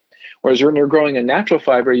raw. Whereas when you're growing a natural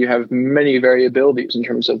fiber, you have many variabilities in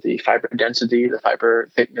terms of the fiber density, the fiber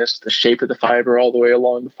thickness, the shape of the fiber, all the way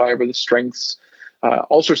along the fiber, the strengths,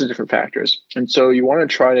 all sorts of different factors. And so you want to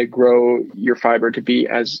try to grow your fiber to be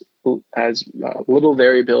as little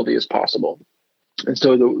variability as possible. And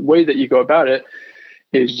so the way that you go about it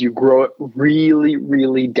is you grow it really,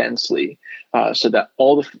 really densely, so that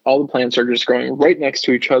all the plants are just growing right next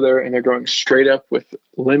to each other, and they're growing straight up with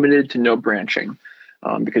limited to no branching.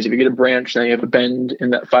 Because if you get a branch, then you have a bend in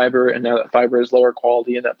that fiber, and now that fiber is lower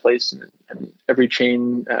quality in that place, and every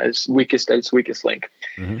chain is weakest at its weakest link.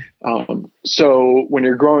 Mm-hmm. So when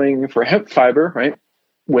you're growing for hemp fiber, right,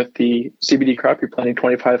 with the CBD crop, you're planting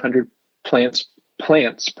 2,500 plants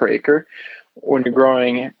per acre. When you're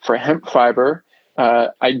growing for hemp fiber,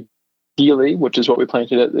 ideally, which is what we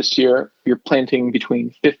planted at this year, you're planting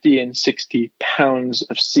between 50 and 60 pounds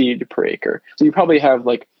of seed per acre. So you probably have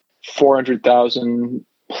like 400,000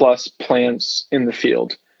 plus plants in the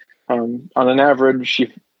field. On an average,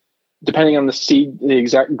 depending on the seed, the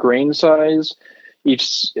exact grain size, you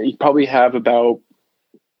probably have about,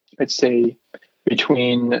 I'd say,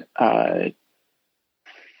 between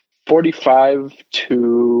 45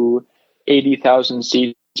 to 80,000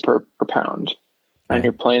 seeds per pound. And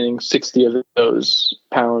you're planting 60 of those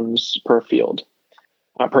pounds per field,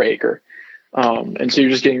 per acre. And so you're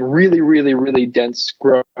just getting really, really, really dense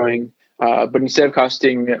growing. But instead of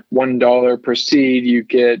costing $1 per seed, you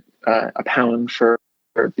get a pound for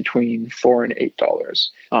between $4 and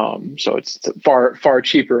 $8. So it's far, far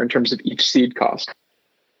cheaper in terms of each seed cost.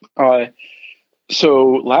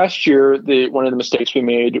 So last year, one of the mistakes we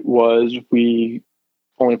made was we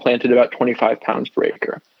only planted about 25 pounds per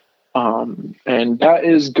acre. And that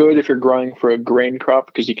is good if you're growing for a grain crop,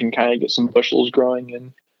 because you can kind of get some bushels growing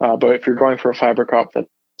in. But if you're growing for a fiber crop,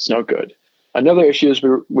 that's no good. Another issue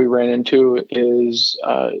we ran into is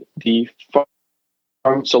the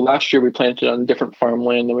farm. So last year we planted on different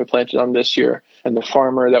farmland than we planted on this year. And the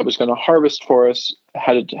farmer that was going to harvest for us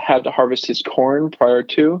had to harvest his corn prior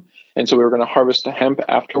to. And so we were going to harvest the hemp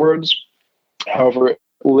afterwards. However,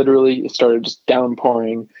 literally it started just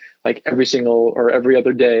downpouring like every single or every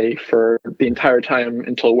other day for the entire time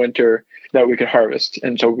until winter that we could harvest.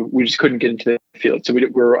 And so we just couldn't get into the field. So we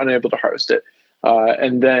were unable to harvest it.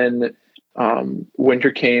 And then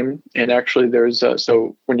winter came, and actually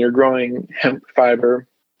so when you're growing hemp fiber,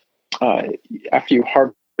 after you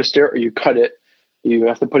harvest it or you cut it, you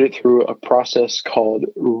have to put it through a process called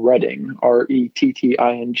retting,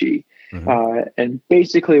 RETTING. Mm-hmm. And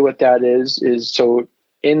basically what that is so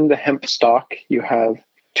in the hemp stalk, you have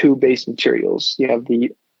two base materials. You have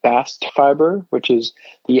the bast fiber, which is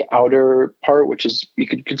the outer part, which is, you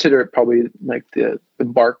could consider it probably like the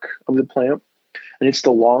bark of the plant. And it's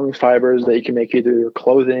the long fibers that you can make either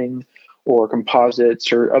clothing or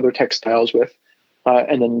composites or other textiles with.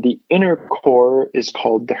 And then the inner core is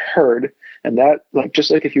called the hurd. And that, like,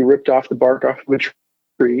 just like if you ripped off the bark off of a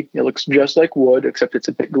tree, it looks just like wood, except it's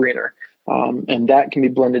a bit greener. And that can be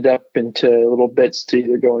blended up into little bits to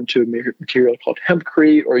either go into a material called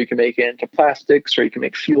hempcrete, or you can make it into plastics, or you can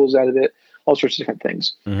make fuels out of it, all sorts of different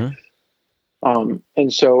things. Mm-hmm.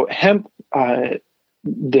 And so hemp,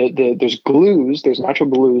 there's natural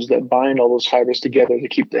glues that bind all those fibers together to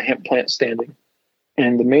keep the hemp plant standing.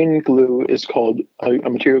 And the main glue is called a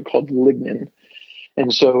material called lignin.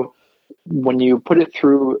 And so when you put it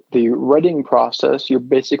through the retting process, you're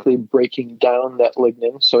basically breaking down that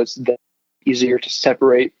lignin. So it's then easier to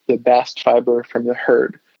separate the bast fiber from the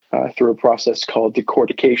hurd through a process called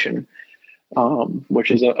decortication, which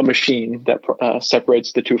is a machine that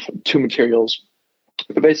separates the two materials.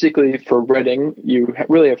 But basically, for retting, you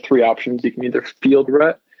really have three options. You can either field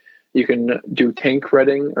ret, you can do tank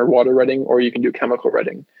retting or water retting, or you can do chemical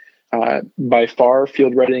retting. By far,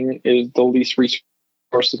 field retting is the least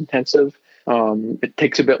resource intensive. It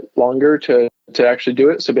takes a bit longer to actually do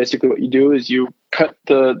it. So basically what you do is you cut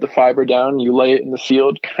the fiber down, you lay it in the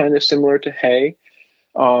field, kind of similar to hay,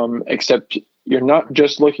 except you're not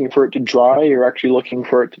just looking for it to dry, you're actually looking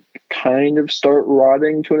for it to kind of start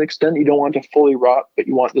rotting to an extent. You don't want it to fully rot, but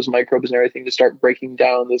you want those microbes and everything to start breaking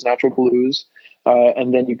down those natural glues.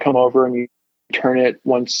 And then you come over and you turn it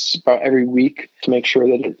once about every week to make sure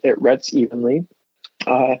that it rets evenly.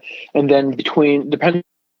 And then depending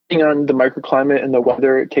on the microclimate and the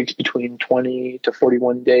weather, it takes between 20 to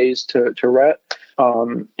 41 days to ret.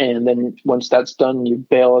 And then once that's done, you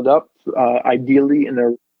bale it up, ideally in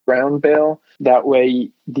a round bale. That way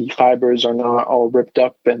the fibers are not all ripped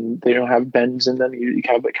up and they don't have bends in them. You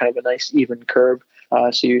have kind of a nice even curve.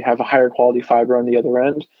 So you have a higher quality fiber on the other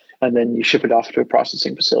end. And then you ship it off to a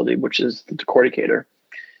processing facility, which is the decorticator.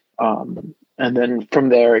 and then from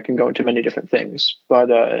there it can go into many different things.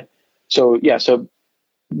 But so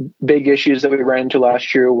big issues that we ran into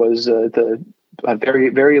last year was the very,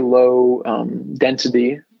 very low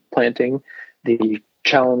density planting, the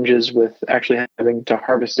challenges with actually having to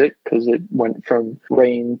harvest it because it went from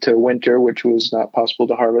rain to winter, which was not possible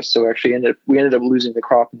to harvest. So we ended up losing the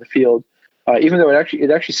crop in the field, even though it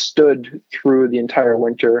actually stood through the entire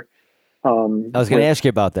winter. I was going to ask you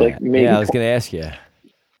about that. I was going to ask you.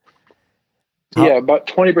 Yeah, about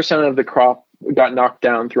 20% of the crop got knocked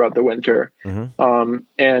down throughout the winter. Mm-hmm.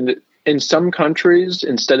 And in some countries,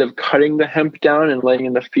 instead of cutting the hemp down and laying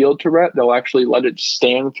in the field to rot, they'll actually let it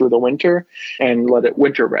stand through the winter and let it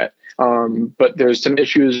winter rot. But there's some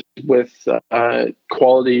issues with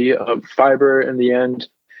quality of fiber in the end.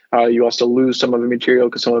 You also lose some of the material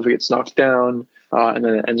because some of it gets knocked down and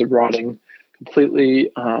then it ends up rotting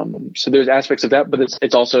completely. So there's aspects of that, but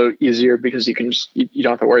it's also easier because you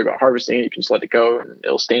don't have to worry about harvesting it. You can just let it go and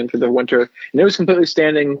it'll stand through the winter. And it was completely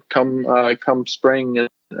standing come spring.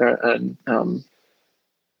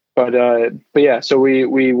 But yeah, so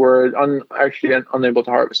we were actually unable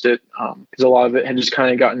to harvest it because a lot of it had just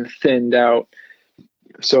kind of gotten thinned out.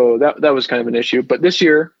 So that was kind of an issue. But this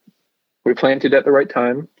year we planted at the right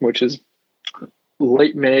time, which is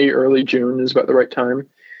late May, early June is about the right time.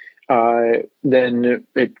 Then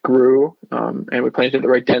it grew, and we planted at the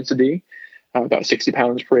right density, about 60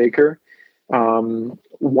 pounds per acre.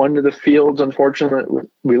 One of the fields, unfortunately,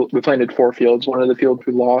 we planted 4 fields. One of the fields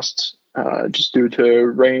we lost just due to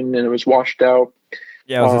rain, and it was washed out.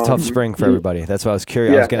 Yeah, it was a tough spring for everybody. That's why I was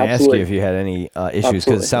curious. Yeah, I was going to ask you if you had any issues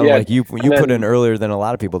because it sounded like you put in earlier than a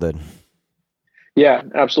lot of people did. Yeah,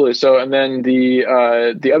 absolutely. So, and then the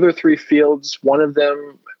other 3 fields, one of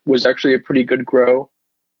them was actually a pretty good grow.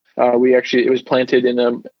 It was planted in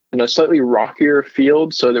a slightly rockier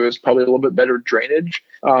field, so there was probably a little bit better drainage.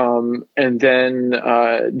 And then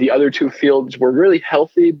the other 2 fields were really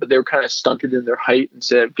healthy, but they were kind of stunted in their height.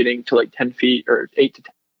 Instead of getting to like 10 feet or 8 to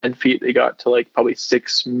 10 feet, they got to like probably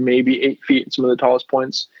 6, maybe 8 feet in some of the tallest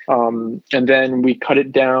points. And then we cut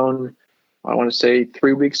it down, I want to say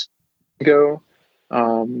 3 weeks ago.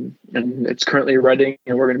 And it's currently redding,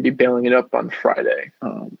 and we're going to be baling it up on Friday.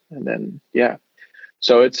 And then, yeah.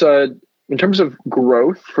 So it's in terms of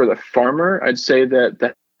growth for the farmer, I'd say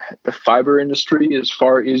that the fiber industry is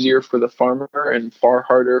far easier for the farmer and far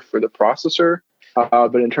harder for the processor.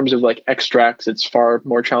 But in terms of like extracts, it's far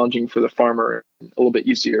more challenging for the farmer and a little bit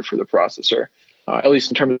easier for the processor, at least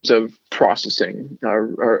in terms of processing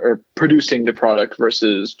or producing the product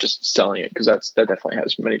versus just selling it, because that definitely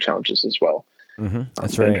has many challenges as well. Mm-hmm.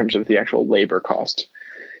 That's right. In terms of the actual labor cost.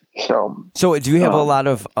 So do you have a lot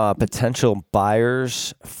of potential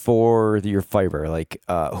buyers for your fiber? Like,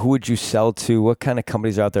 who would you sell to? What kind of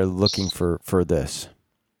companies are out there looking for this?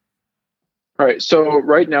 All right. So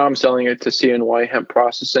right now I'm selling it to CNY Hemp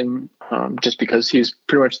Processing, just because he's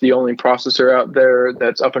pretty much the only processor out there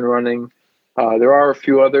that's up and running. There are a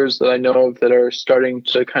few others that I know of that are starting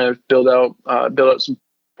to kind of build out some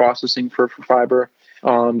processing for fiber. But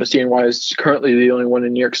CNY is currently the only one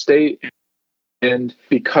in New York State. And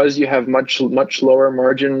because you have much lower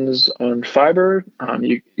margins on fiber,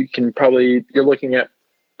 you're looking at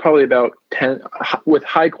probably about 10 with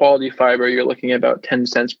high quality fiber. You're looking at about 10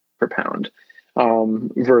 cents per pound,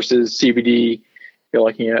 versus CBD. You're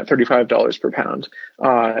looking at $35 per pound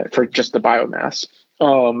for just the biomass.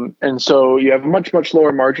 And so you have much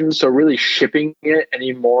lower margins. So really shipping it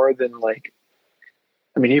any more than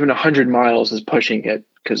even 100 miles is pushing it,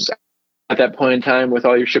 because at that point in time, with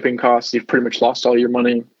all your shipping costs, you've pretty much lost all your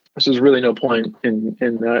money. So there's really no point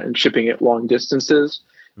in shipping it long distances.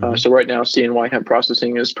 Mm-hmm. So right now, CNY Hemp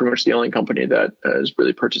Processing is pretty much the only company that is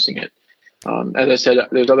really purchasing it. As I said,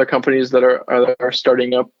 there's other companies that are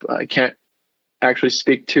starting up. I can't actually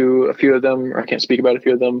speak to a few of them, or I can't speak about a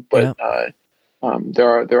few of them, but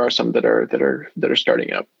there are some that are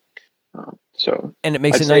starting up. And it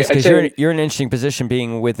makes it nice because you're in an interesting position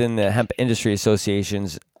being within the hemp industry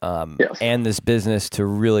associations and this business to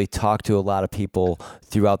really talk to a lot of people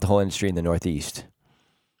throughout the whole industry in the Northeast.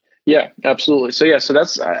 Yeah, absolutely. So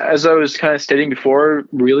that's, as I was kind of stating before,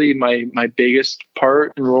 really my biggest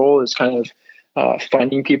part and role is kind of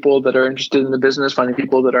finding people that are interested in the business, finding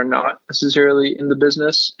people that are not necessarily in the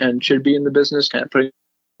business and should be in the business, kind of putting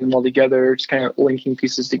them all together, just kind of linking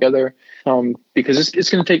pieces together, because it's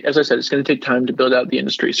going to take, as I said, it's going to take time to build out the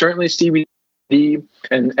industry. Certainly CBD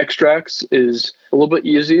and extracts is a little bit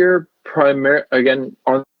easier, again,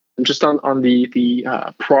 on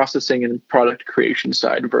the processing and product creation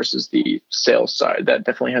side versus the sales side. That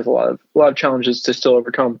definitely has a lot of challenges to still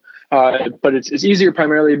overcome. but it's easier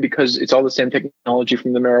primarily because it's all the same technology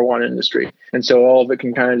from the marijuana industry. And so all of it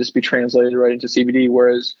can kind of just be translated right into CBD.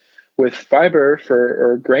 Whereas with fiber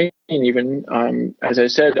or grain, even, as I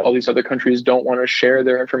said, all these other countries don't want to share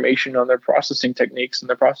their information on their processing techniques and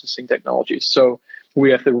their processing technologies. So we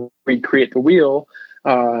have to recreate the wheel.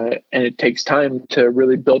 And it takes time to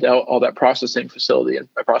really build out all that processing facility and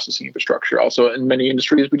processing infrastructure. Also, in many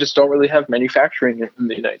industries, we just don't really have manufacturing in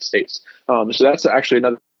the United States. So that's actually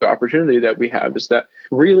another opportunity that we have, is that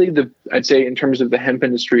really I'd say in terms of the hemp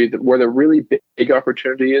industry, where the really big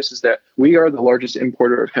opportunity is that we are the largest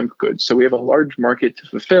importer of hemp goods. So we have a large market to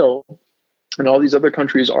fulfill, and all these other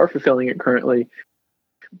countries are fulfilling it currently.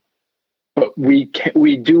 But we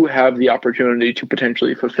do have the opportunity to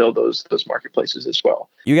potentially fulfill those marketplaces as well.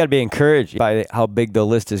 You got to be encouraged by how big the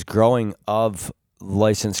list is growing of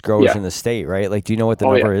licensed growers in the state, right? Like, do you know what the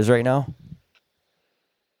number is right now?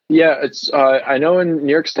 Yeah, it's I know in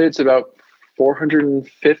New York State it's about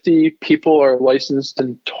 450 people are licensed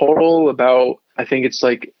in total. About, I think it's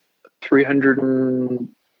like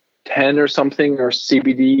 310 or something are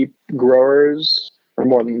CBD growers, or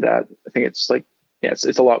more than that. I think it's like, it's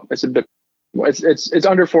a lot. It's a bit. It's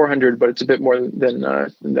under 400, but it's a bit more than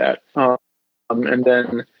that. And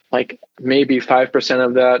then like maybe 5%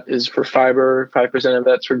 of that is for fiber, 5% of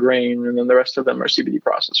that's for grain, and then the rest of them are CBD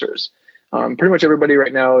processors. Pretty much everybody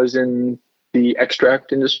right now is in the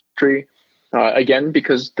extract industry, again,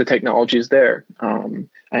 because the technology is there.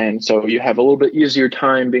 And so you have a little bit easier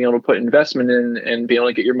time being able to put investment in and being able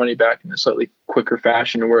to get your money back in a slightly quicker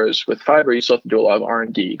fashion. Whereas with fiber, you still have to do a lot of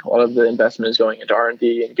R&D. A lot of the investment is going into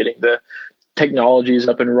R&D and getting the technologies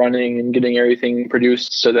up and running and getting everything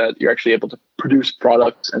produced so that you're actually able to produce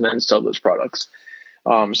products and then sell those products.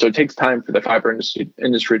 So it takes time for the fiber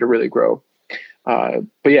industry to really grow. But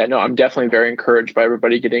yeah, no, I'm definitely very encouraged by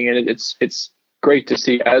everybody getting in it. It's great to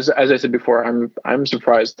see. As I said before, I'm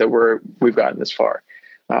surprised that we've gotten this far.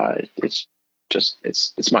 It's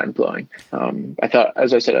mind blowing. I thought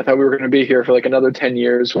we were going to be here for like another 10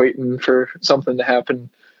 years waiting for something to happen,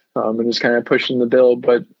 and just kind of pushing the bill.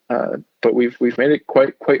 But we've made it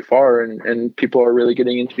quite far, and people are really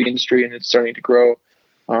getting into the industry, and it's starting to grow.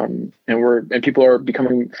 And people are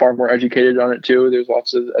becoming far more educated on it too. There's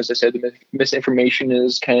lots of, as I said, the misinformation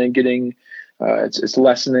is kind of getting, it's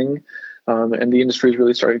lessening, and the industry is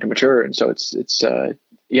really starting to mature. And so it's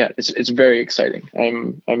very exciting.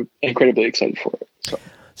 I'm incredibly excited for it.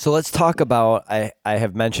 So let's talk about, I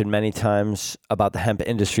have mentioned many times about the Hemp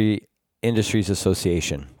Industries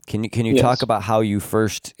Association. Can you talk about how you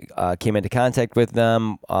first came into contact with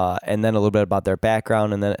them, and then a little bit about their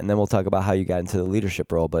background, and then we'll talk about how you got into the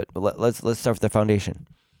leadership role. But let's start with the foundation.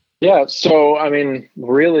 Yeah. So I mean,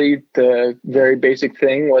 really, the very basic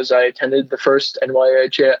thing was I attended the first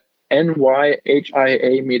NYHIA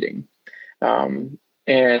meeting, and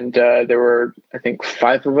there were, I think,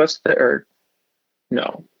 5 of us there, or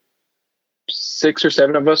no, 6 or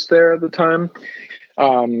 7 of us there at the time.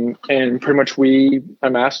 And pretty much we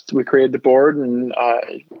created the board, and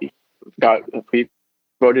we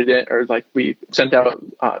voted in, or like we sent out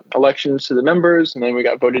elections to the members, and then we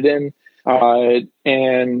got voted in.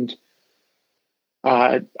 And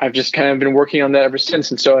I've just kind of been working on that ever since.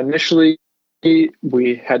 And so initially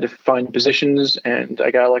we had to find positions, and I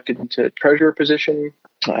got elected into treasurer position,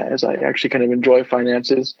 as I actually kind of enjoy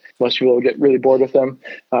finances. Most people get really bored with them,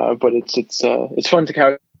 but it's fun to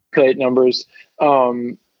calculate numbers.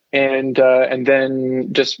 And then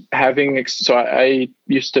just having, so I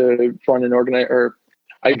used to run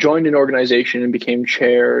I joined an organization and became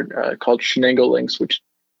chair called Shenango Links, which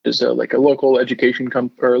is like a local education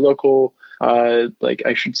local, like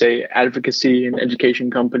I should say, advocacy and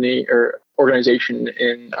education company or organization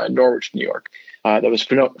in Norwich, New York, that was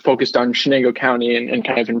focused on Shenango County and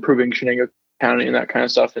kind of improving Shenango County and that kind of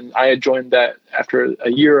stuff. And I had joined that after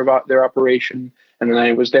a year of their operation. And then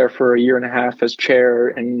I was there for a year and a half as chair,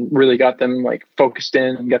 and really got them like focused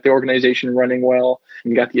in and got the organization running well,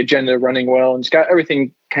 and got the agenda running well, and just got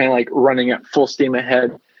everything kind of like running at full steam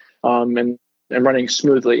ahead, and running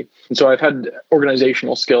smoothly. And so I've had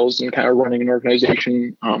organizational skills and kind of running an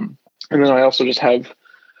organization. And then I also just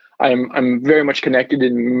I'm very much connected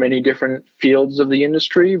in many different fields of the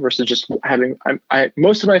industry versus just having,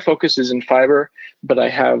 most of my focus is in fiber, but I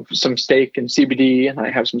have some stake in CBD, and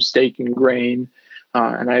I have some stake in grain.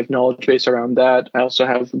 And I have knowledge base around that. I also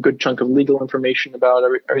have a good chunk of legal information about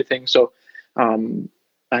everything. So, the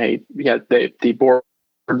board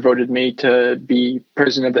voted me to be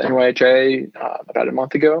president of the NYHA about a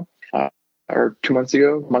month ago, or 2 months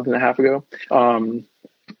ago, a month and a half ago.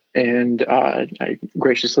 and I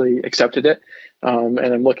graciously accepted it. And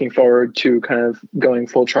I'm looking forward to kind of going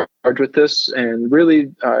full charge with this. And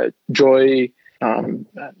really, Joy,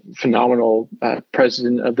 phenomenal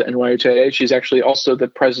president of the NYHIA. She's actually also the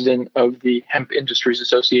president of the Hemp Industries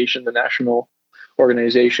Association, the national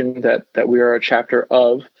organization that we are a chapter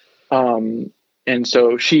of. And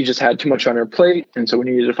so she just had too much on her plate, and so we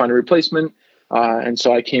needed to find a replacement. And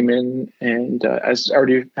so I came in, and as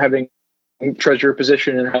already having treasurer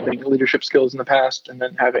position and having leadership skills in the past, and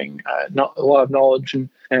then having a lot of knowledge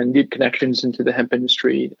and deep connections into the hemp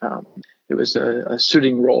industry, it was a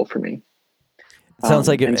suiting role for me. It sounds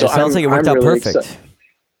like it worked out really perfect.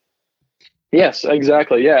 Yes,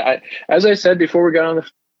 exactly. Yeah, as I said before we got on the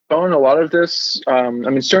phone, a lot of this,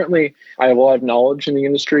 certainly I have a lot of knowledge in the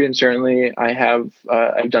industry, and certainly I have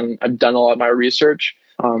I've done a lot of my research,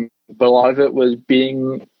 but a lot of it was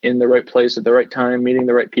being in the right place at the right time, meeting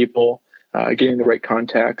the right people, getting the right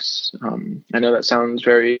contacts. I know that sounds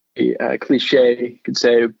very cliche, you could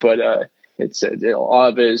say, but it's a lot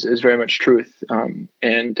of it is very much truth.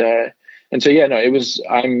 And so yeah, no, it was.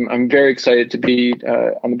 I'm very excited to be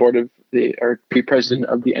on the board of or be president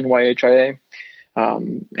of the NYHIA.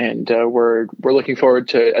 And we're looking forward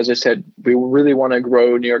to, as I said, we really want to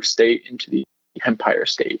grow New York State into the Empire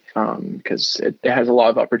State, because it has a lot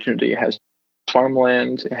of opportunity. It has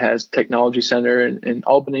farmland, it has technology center in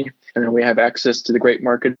Albany, and then we have access to the great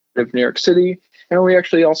market of New York City, and we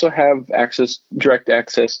actually also have direct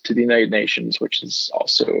access to the United Nations, which is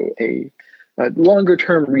also a longer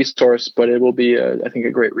term resource, but it will be I think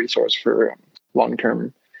a great resource for long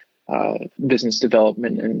term business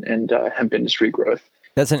development and hemp industry growth.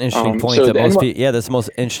 That's an interesting point so that most people. Yeah, that's the most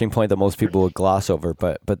interesting point that most people would gloss over.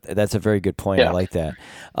 But that's a very good point. Yeah. I like that.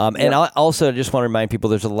 And I also just want to remind people,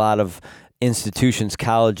 there's a lot of institutions,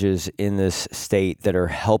 colleges in this state that are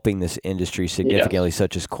helping this industry significantly,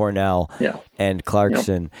 such as Cornell and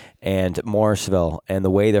Clarkson and Morrisville, and the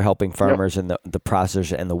way they're helping farmers and the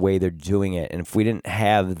process and the way they're doing it. And if we didn't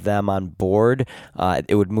have them on board,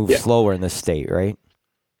 it would move slower in this state, right?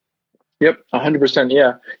 Yep, 100%.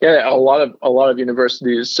 Yeah. A lot of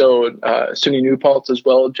universities. So SUNY New Paltz as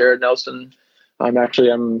well. Jared Nelson. I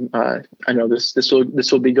know this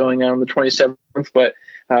will be going on the 27th, but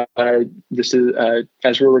this is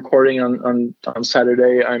as we're recording on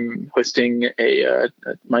Saturday. I'm hosting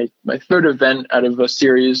my third event out of a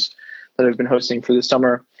series that I've been hosting for the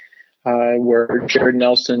summer, where Jared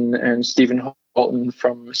Nelson and Stephen Halton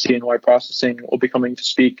from CNY Processing will be coming to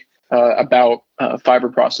speak about fiber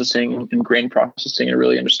processing and grain processing, and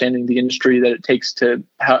really understanding the industry that it takes to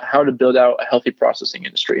how to build out a healthy processing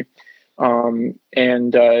industry.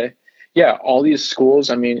 All these schools,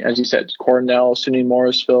 I mean, as you said, Cornell, SUNY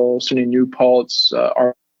Morrisville, SUNY New Paltz,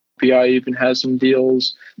 RPI even has some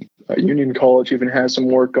deals. Union College even has some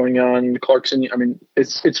work going on. Clarkson, I mean,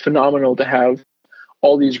 it's phenomenal to have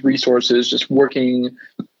all these resources just working,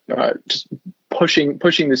 just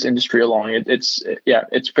pushing this industry along. It's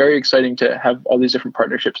very exciting to have all these different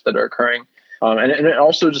partnerships that are occurring, and it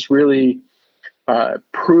also just really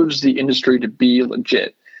proves the industry to be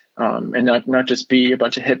legit, and not just be a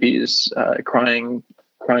bunch of hippies crying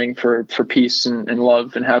for peace and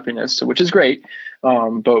love and happiness, which is great,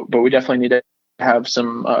 but we definitely need to have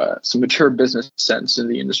some mature business sense in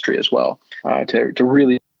the industry as well, to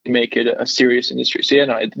really make it a serious industry. So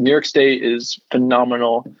New York State is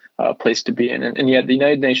phenomenal place to be in, and yet the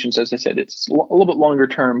United Nations, as I said, it's a little bit longer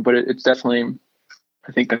term, but it's definitely,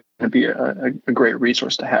 I think, going to be a great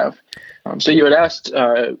resource to have. So you had asked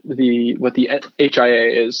what the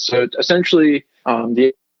HIA is. So essentially,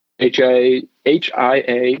 the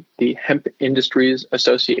HIA, the Hemp Industries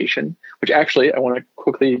Association, which actually I want to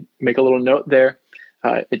quickly make a little note there.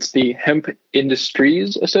 It's the Hemp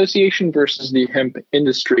Industries Association versus the Hemp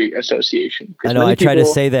Industry Association. I know. I try to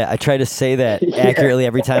say that accurately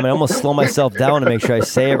every time. I almost slow myself down to make sure I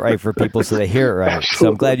say it right for people so they hear it right. Absolutely. So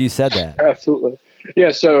I'm glad you said that. Absolutely.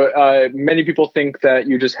 Yeah. So many people think that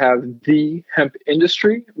you just have the hemp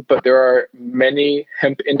industry, but there are many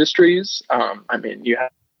hemp industries. You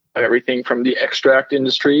have everything from the extract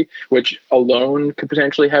industry, which alone could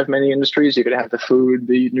potentially have many industries. You could have the food,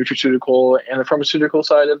 the nutraceutical, and the pharmaceutical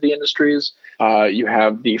side of the industries. You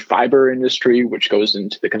have the fiber industry, which goes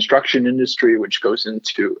into the construction industry, which goes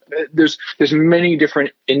into there's many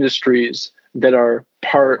different industries that are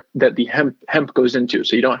that the hemp goes into.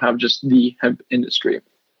 So you don't have just the hemp industry.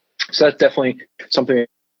 So that's definitely something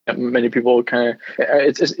that many people kind of,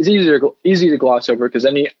 it's easy to gloss over, because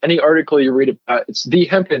any article you read about, it's the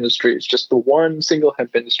hemp industry. It's just the one single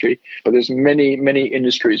hemp industry, but there's many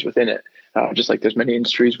industries within it, just like there's many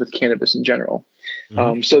industries with cannabis in general.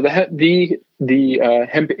 Mm-hmm. So the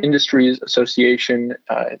Hemp Industries Association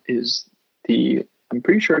is I'm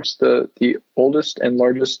pretty sure it's the oldest and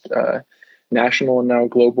largest national and now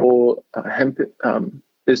global hemp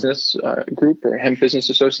business group, or hemp business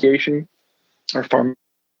association, or farming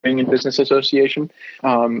and business association.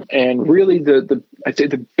 And really I'd say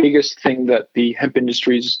the biggest thing that the hemp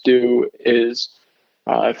industries do is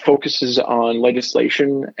focuses on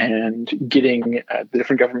legislation and getting the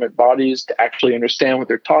different government bodies to actually understand what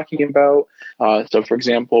they're talking about. So, for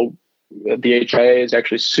example, the HIA has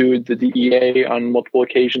actually sued the DEA on multiple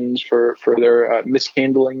occasions for their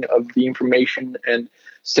mishandling of the information, and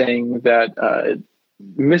saying that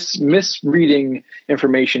misreading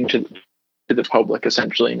information to the public,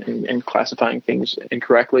 essentially, and classifying things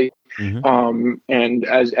incorrectly. Mm-hmm. And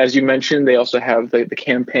as you mentioned, they also have the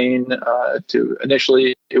campaign to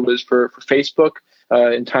initially it was for Facebook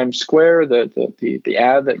in Times Square, the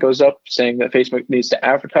ad that goes up saying that Facebook needs to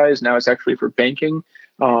advertise. Now it's actually for banking,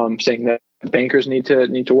 saying that bankers need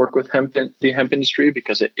to work with the hemp industry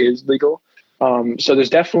because it is legal. So there's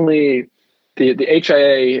definitely the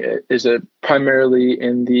HIA is primarily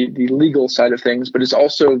in the legal side of things, but it's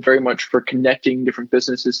also very much for connecting different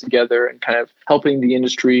businesses together and kind of helping the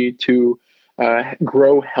industry to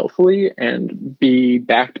grow healthily and be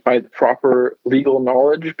backed by the proper legal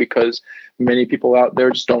knowledge, because many people out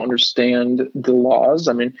there just don't understand the laws.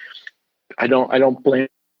 I mean, I don't blame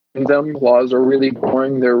them. Laws are really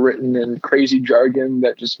boring. They're written in crazy jargon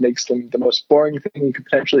that just makes them the most boring thing you could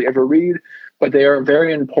potentially ever read. But they are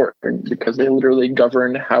very important because they literally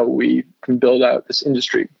govern how we can build out this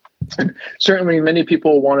industry. And certainly many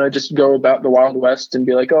people want to just go about the Wild West and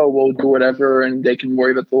be like, oh, we'll do whatever and they can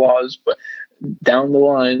worry about the laws. But down the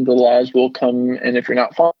line, the laws will come. And if you're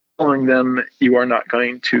not following them, you are not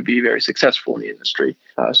going to be very successful in the industry.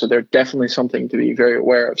 So they're definitely something to be very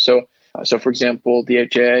aware of. So for example, the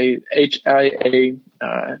HIA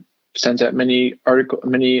sends out many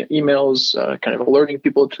emails, kind of alerting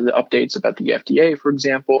people to the updates about the FDA, for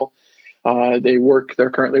example. They're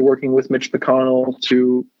currently working with Mitch McConnell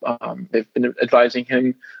they've been advising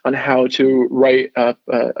him on how to write up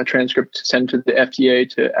a transcript to send to the FDA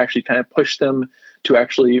to actually kind of push them to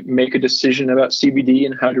actually make a decision about CBD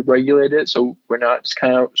and how to regulate it. So we're not just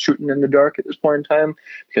kind of shooting in the dark at this point in time,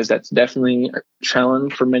 because that's definitely a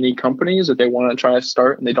challenge for many companies that they want to try to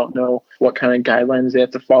start and they don't know what kind of guidelines they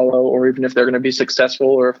have to follow, or even if they're going to be successful,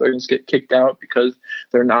 or if they're going to get kicked out because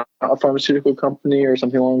they're not a pharmaceutical company or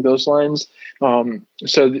something along those lines.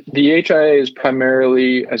 So the HIA is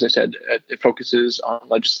primarily, as I said, it focuses on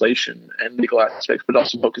legislation and legal aspects, but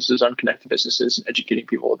also focuses on connecting businesses and educating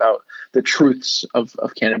people about the truths of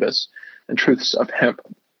cannabis and truths of hemp.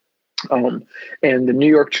 And the New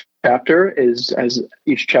York chapter is, as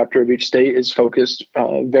each chapter of each state is focused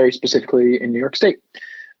very specifically in New York State.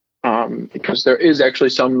 Because there is actually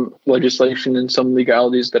some legislation and some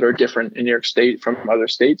legalities that are different in New York State from other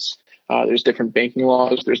states. There's different banking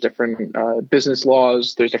laws, there's different business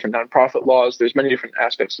laws, there's different nonprofit laws, there's many different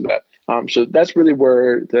aspects of that. So that's really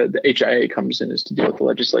where the HIA comes in, is to deal with the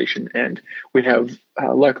legislation. And we have,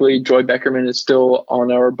 luckily, Joy Beckerman is still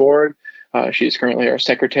on our board. She is currently our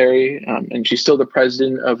secretary, and she's still the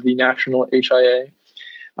president of the National HIA.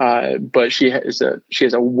 But she has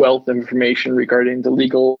a wealth of information regarding the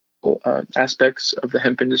legal aspects of the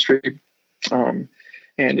hemp industry.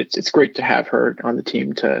 And it's great to have her on the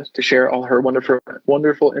team to share all her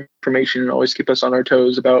wonderful information and always keep us on our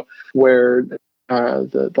toes about where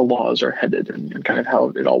the laws are headed and kind of how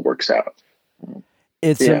it all works out.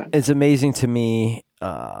 It's amazing to me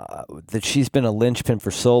that she's been a linchpin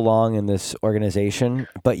for so long in this organization,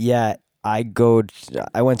 but yet I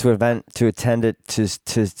went to an event to attend it to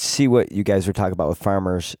see what you guys were talking about with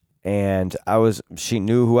farmers. And she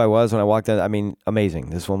knew who I was when I walked in. I mean,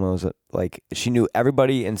 amazing. This woman was like, she knew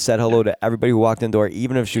everybody and said hello to everybody who walked in the door,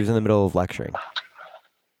 even if she was in the middle of lecturing.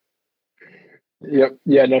 Yep.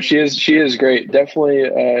 Yeah, no, she is great. Definitely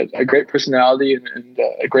a great personality and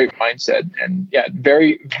a great mindset. And yeah,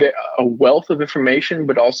 a wealth of information,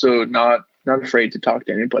 but also not afraid to talk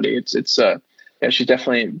to anybody. It's she's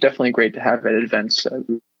definitely great to have at events.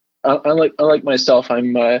 Unlike myself,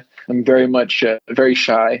 I'm very much very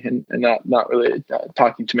shy and not really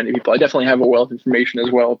talking to many people. I definitely have a wealth of information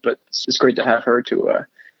as well, but it's great to have her to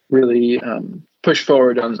really push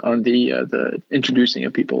forward on the introducing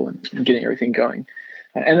of people and getting everything going.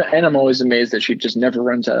 And I'm always amazed that she just never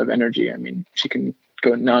runs out of energy. I mean, she can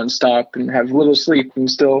go nonstop and have little sleep and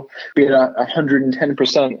still be at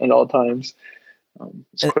 110% at all times.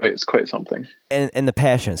 It's quite something. And the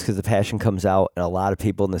passions, because the passion comes out in a lot of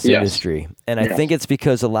people in this industry. And I think it's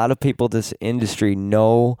because a lot of people in this industry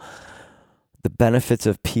know the benefits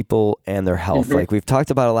of people and their health. Mm-hmm. Like we've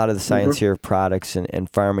talked about a lot of the science here of products and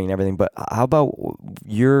farming and everything, but how about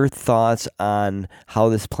your thoughts on how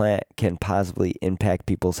this plant can possibly impact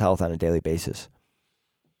people's health on a daily basis?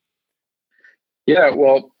 Yeah,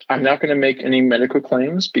 well, I'm not going to make any medical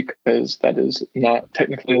claims because that is not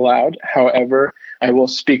technically allowed. However, I will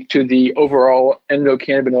speak to the overall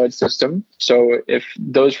endocannabinoid system. So if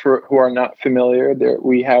those who are not familiar,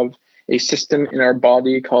 we have a system in our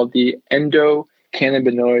body called the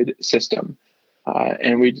endocannabinoid system.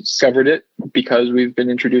 And we discovered it because we've been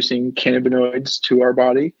introducing cannabinoids to our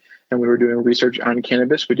body, and we were doing research on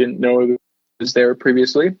cannabis. We didn't know it was there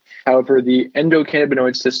previously. However, the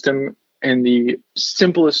endocannabinoid system, in the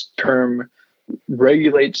simplest term,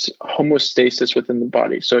 regulates homeostasis within the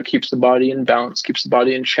body. So it keeps the body in balance, keeps the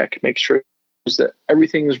body in check, makes sure that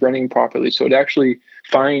everything is running properly. So it actually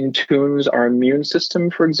fine-tunes our immune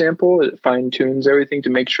system, for example. It fine-tunes everything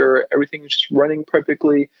to make sure everything is just running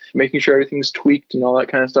perfectly, making sure everything's tweaked and all that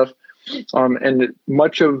kind of stuff. And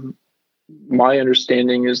much of my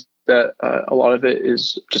understanding is that a lot of it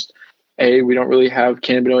is just we don't really have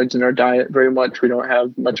cannabinoids in our diet very much. We don't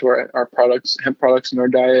have much of our products, hemp products in our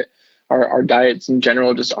diet. Our diets in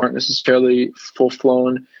general just aren't necessarily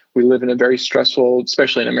full-flown. We live in a very stressful,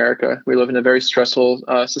 especially in America, we live in a very stressful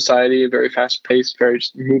society, very fast-paced, very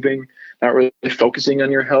just moving, not really focusing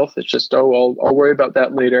on your health. It's just, I'll worry about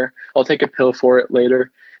that later. I'll take a pill for it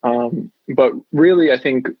later. But really, I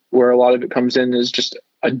think where a lot of it comes in is just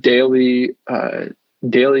a daily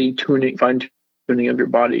tuning, fine-tuning of your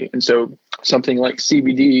body. And so something like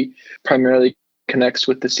CBD primarily connects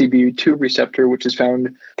with the CB2 receptor, which is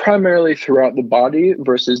found primarily throughout the body,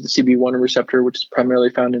 versus the CB1 receptor, which is primarily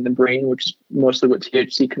found in the brain, which is mostly what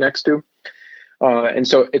THC connects to. And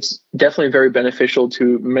so it's definitely very beneficial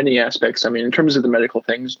to many aspects. I mean, in terms of the medical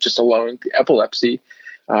things, just alone, the epilepsy,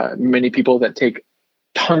 many people that take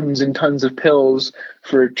tons and tons of pills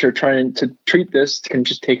for trying to treat this can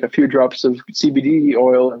just take a few drops of CBD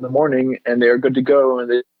oil in the morning and they're good to go,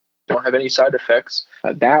 and they don't have any side effects.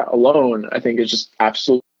 That alone, I think, is just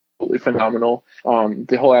absolutely phenomenal.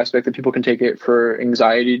 The whole aspect that people can take it for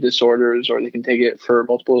anxiety disorders, or they can take it for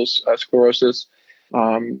multiple sclerosis.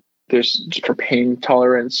 There's for pain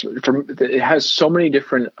tolerance. It has so many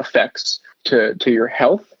different effects to your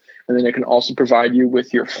health. And then it can also provide you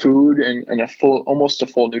with your food and almost a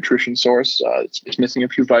full nutrition source. It's missing a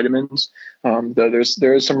few vitamins, though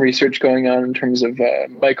there is some research going on in terms of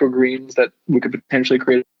microgreens that we could potentially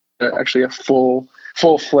create actually a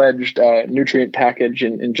full-fledged nutrient package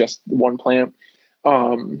in just one plant.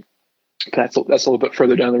 That's a little bit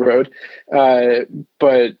further down the road,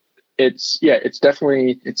 but it's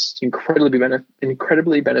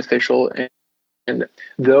incredibly beneficial. And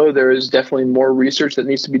though there is definitely more research that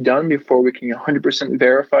needs to be done before we can 100%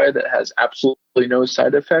 verify that it has absolutely no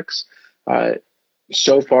side effects,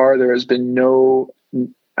 so far there has been no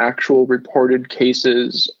actual reported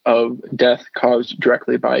cases of death caused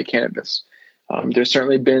directly by cannabis. There's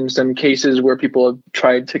certainly been some cases where people have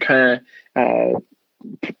tried to kind of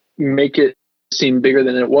make it seem bigger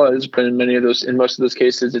than it was, but in most of those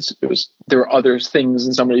cases, there were other things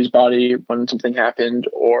in somebody's body when something happened,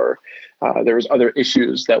 or there was other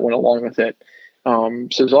issues that went along with it. So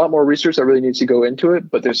there's a lot more research that really needs to go into it,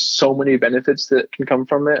 but there's so many benefits that can come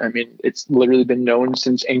from it. I mean, it's literally been known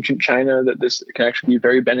since ancient China that this can actually be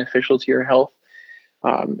very beneficial to your health.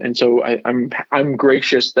 And so I'm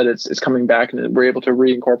gracious that it's coming back and that we're able to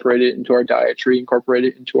reincorporate it into our diets, reincorporate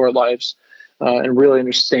it into our lives, and really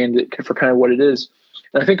understand it for kind of what it is.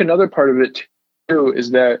 And I think another part of it too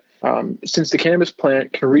is that since the cannabis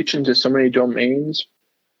plant can reach into so many domains,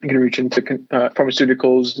 it can reach into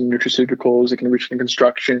pharmaceuticals and nutraceuticals, it can reach into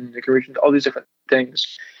construction, it can reach into all these different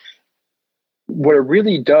things. What it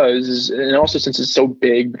really does is, and also since it's so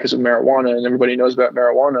big because of marijuana and everybody knows about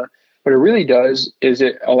marijuana, what it really does is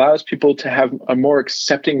it allows people to have a more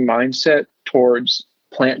accepting mindset towards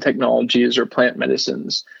plant technologies or plant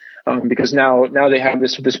medicines. Because now they have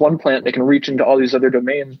this one plant that can reach into all these other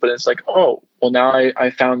domains, but it's like, oh, well, now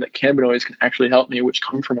I found that cannabinoids can actually help me, which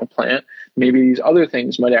come from a plant. Maybe these other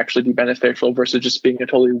things might actually be beneficial versus just being a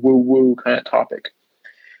totally woo-woo kind of topic.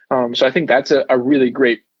 So I think that's a really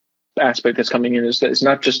great aspect that's coming in, is that it's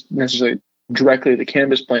not just necessarily directly the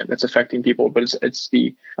cannabis plant that's affecting people, but it's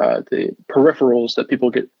the peripherals that people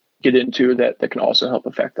get into that can also help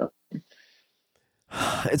affect them.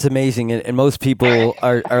 It's amazing, and most people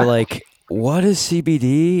are like, what is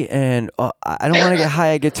CBD? And I don't want to get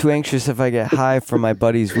high. I get too anxious if I get high from my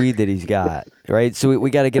buddy's weed that he's got. right? So we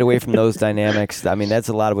got to get away from those dynamics. I mean, that's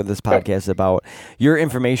a lot of what this podcast is about. Your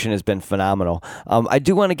information has been phenomenal. I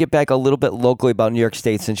do want to get back a little bit locally about New York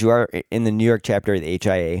State, since you are in the New York chapter of the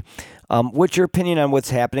HIA. What's your opinion on what's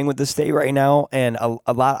happening with the state right now? And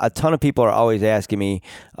a ton of people are always asking me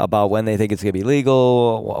about when they think it's going to be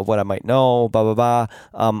legal, what I might know, blah, blah,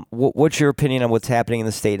 blah. What's your opinion on what's happening in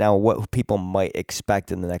the state now, what people might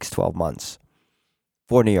expect in the next 12 months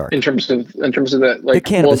for New York? In terms of that, like the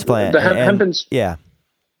cannabis plant. The hemp yeah.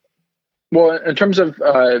 Well, in terms of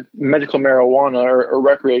medical marijuana or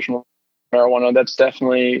recreational marijuana, that's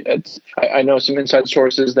definitely. I know some inside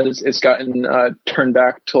sources that it's gotten turned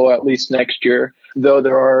back till at least next year. Though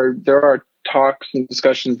there are talks and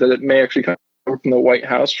discussions that it may actually come from the White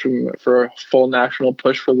House for a full national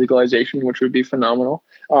push for legalization, which would be phenomenal.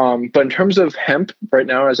 But in terms of hemp, right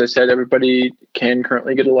now, as I said, everybody can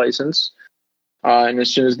currently get a license. And as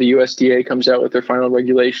soon as the USDA comes out with their final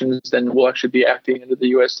regulations, then we'll actually be acting under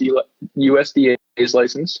the USDA's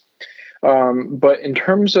license. But in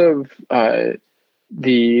terms of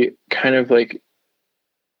the kind of like,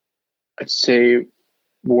 I'd say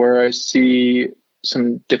where I see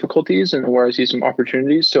some difficulties and where I see some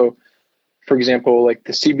opportunities. So, for example, like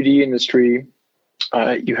the CBD industry,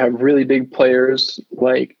 you have really big players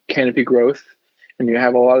like Canopy Growth, and you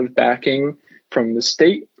have a lot of backing from the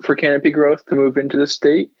state for Canopy Growth to move into the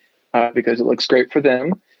state because it looks great for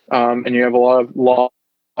them. And you have a lot of laws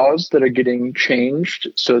that are getting changed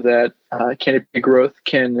so that Canopy Growth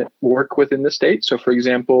can work within the state. So, for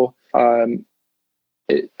example,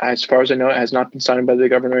 as far as I know, it has not been signed by the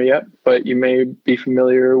governor yet, but you may be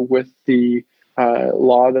familiar with the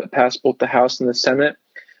law that passed both the House and the Senate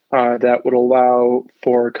that would allow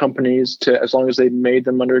for companies to, as long as they made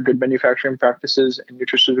them under good manufacturing practices and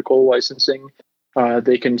nutraceutical licensing,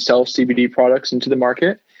 they can sell CBD products into the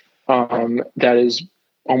market. That is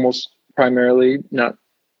almost primarily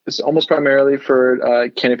for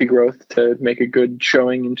Canopy Growth to make a good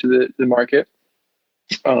showing into the market.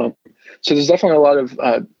 So there's definitely a lot of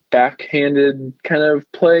backhanded kind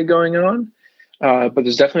of play going on, but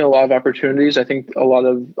there's definitely a lot of opportunities. I think a lot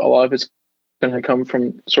of it's going to come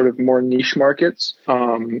from sort of more niche markets,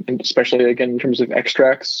 and especially again in terms of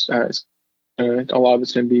extracts. A lot of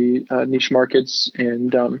it's going to be niche markets,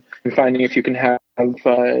 and finding if you can have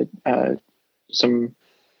some,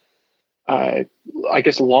 I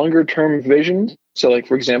guess, longer term vision. So, like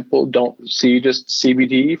for example, don't see just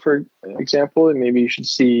CBD, for example, and maybe you should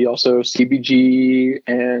see also CBG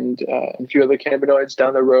and a few other cannabinoids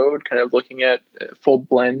down the road. Kind of looking at a full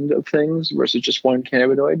blend of things versus just one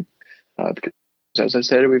cannabinoid. Because, as I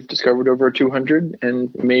said, we've discovered over 200,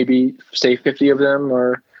 and maybe say 50 of them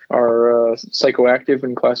are psychoactive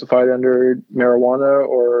and classified under marijuana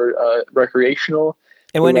or recreational.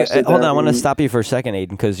 And when hold on, I want to stop you for a second, Aiden,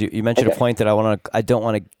 because you mentioned a point that I don't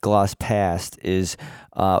want to gloss past. Is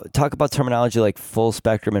talk about terminology like full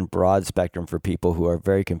spectrum and broad spectrum for people who are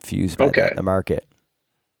very confused by that in the market.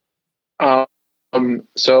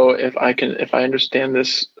 So if I understand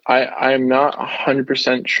this, I'm not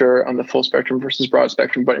 100% sure on the full spectrum versus broad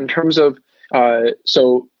spectrum, but in terms of,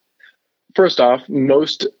 so first off,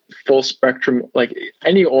 most full spectrum, like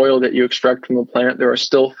any oil that you extract from the plant, there are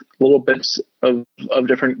still little bits of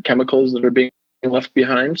different chemicals that are being left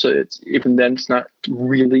behind. So it's not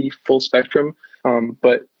really full spectrum.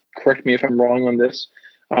 But correct me if I'm wrong on this.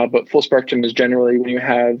 But full spectrum is generally when you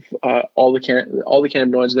have all the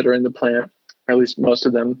cannabinoids that are in the plant, or at least most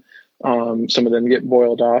of them. Some of them get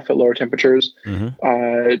boiled off at lower temperatures,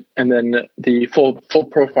 and then the full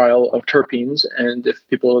profile of terpenes. And if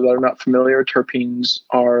people that are not familiar, terpenes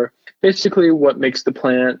are basically what makes the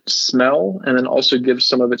plant smell, and then also gives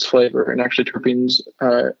some of its flavor. And actually, terpenes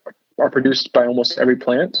are produced by almost every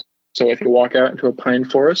plant. So if you walk out into a pine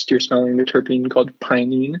forest, you're smelling the terpene called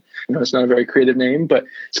pinene. I know it's not a very creative name, but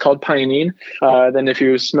it's called pinene. Then if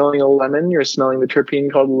you're smelling a lemon, you're smelling the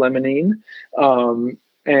terpene called limonene.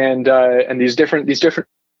 And these different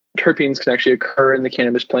terpenes can actually occur in the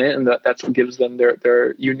cannabis plant, and that's what gives them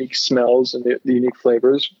their unique smells and the unique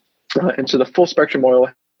flavors. And so the full spectrum oil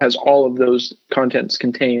has all of those contents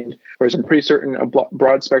contained, whereas I'm pretty certain a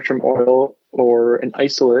broad spectrum oil or an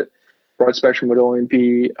isolate, broad spectrum would only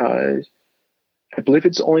be, I believe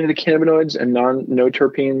it's only the cannabinoids and no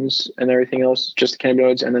terpenes and everything else, just the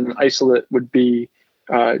cannabinoids, and then an isolate would be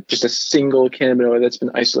just a single cannabinoid that's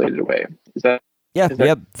been isolated away. Is that? Yeah,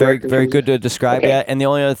 very good to describe that. And the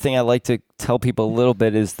only other thing I like to tell people a little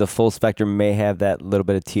bit is the full spectrum may have that little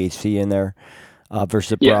bit of THC in there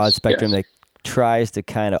versus broad spectrum that tries to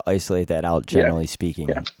kind of isolate that out, generally speaking.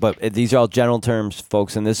 Yeah. But these are all general terms,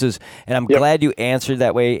 folks. And I'm glad you answered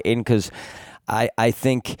that way, Aiden, because I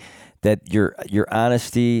think that your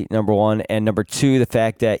honesty, number one, and number two, the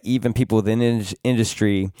fact that even people within the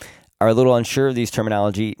industry are a little unsure of these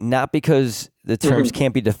terminology, not because the terms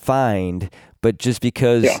can't be defined, but just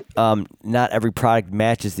because not every product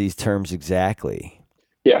matches these terms exactly.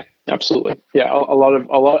 Yeah, absolutely. Yeah, a lot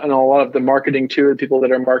of the marketing too. The people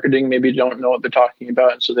that are marketing maybe don't know what they're talking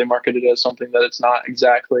about, and so they market it as something that it's not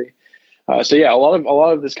exactly. So yeah, a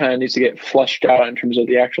lot of this kind of needs to get flushed out in terms of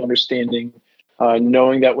the actual understanding.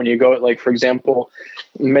 Knowing that when you go, like for example,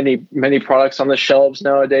 many products on the shelves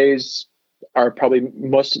nowadays are probably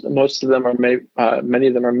most of them are many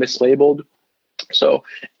of them are mislabeled. So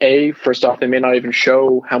first off, they may not even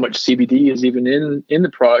show how much CBD is even in the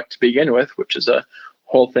product to begin with, which is a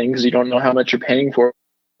whole thing because you don't know how much you're paying for.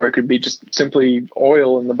 Or it could be just simply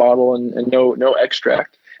oil in the bottle and no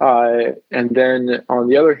extract. And then on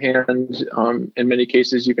the other hand, in many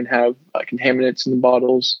cases, you can have contaminants in the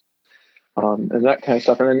bottles and that kind of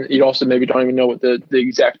stuff. And then you also maybe don't even know what the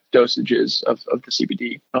exact dosage is of the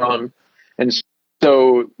CBD. And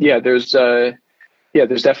so, there's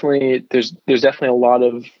definitely a lot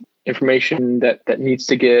of information that needs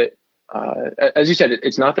to get, as you said,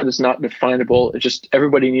 it's not that it's not definable. It's just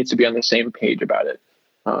everybody needs to be on the same page about it.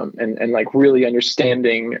 And like really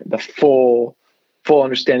understanding the full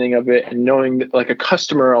understanding of it, and knowing that like a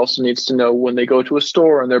customer also needs to know when they go to a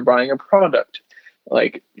store and they're buying a product.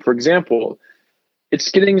 Like, for example,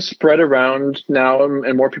 it's getting spread around now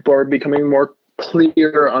and more people are becoming more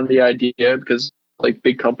clear on the idea because like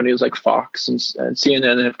big companies like Fox and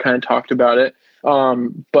CNN have kind of talked about it.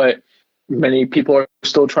 But many people are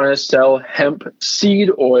still trying to sell hemp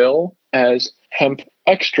seed oil as hemp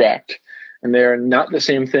extract. And they're not the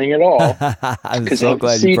same thing at all. I'm so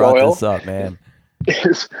glad you brought this up, man.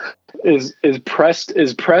 Is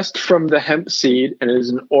pressed from the hemp seed and is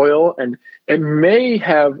an oil, and it may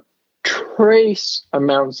have trace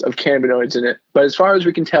amounts of cannabinoids in it, but as far as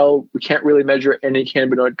we can tell, we can't really measure any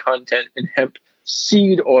cannabinoid content in hemp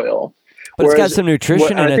seed oil. But it's got some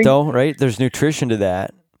nutrition in it, though, right? There's nutrition to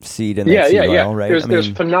that seed and that seed oil, right? There's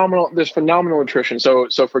phenomenal nutrition. So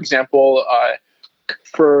for example,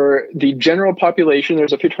 for the general population,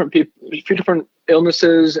 there's a few different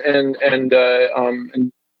illnesses and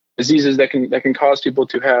diseases that can cause people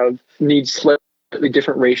to need slightly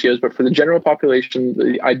different ratios. But for the general population,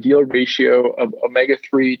 the ideal ratio of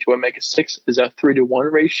omega-3 to omega-6 is a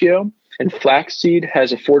 3-to-1 ratio. And flaxseed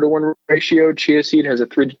has a 4-to-1 ratio. Chia seed has a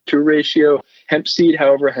 3-to-2 ratio. Hemp seed,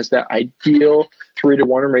 however, has that ideal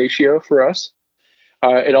 3-to-1 ratio for us.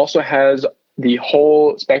 It also has the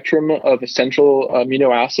whole spectrum of essential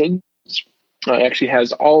amino acids. It actually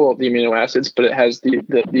has all of the amino acids, but it has the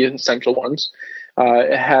essential ones.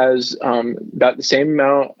 It has about the same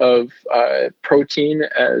amount of protein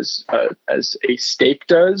as a steak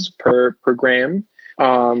does per gram.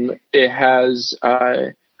 It has,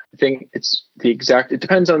 I think it's it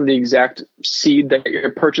depends on the exact seed that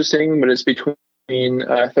you're purchasing, but it's between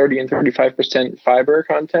 30 and 35% fiber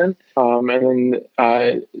content. And then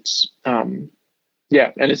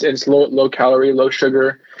it's low calorie, low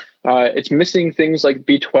sugar. It's missing things like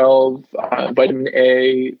B12, vitamin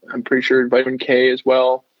A. I'm pretty sure vitamin K as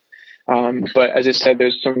well. But as I said,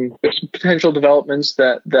 there's some potential developments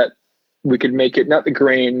that we could make it not the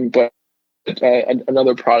grain, but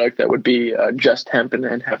another product that would be just hemp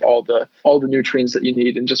and have all the nutrients that you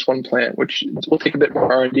need in just one plant, which will take a bit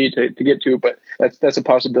more R&D to get to, but that's a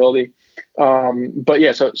possibility. But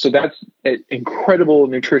yeah, so that's an incredible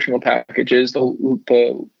nutritional package. Is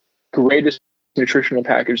the greatest nutritional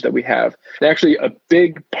package that we have. And actually, a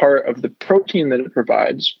big part of the protein that it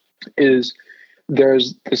provides is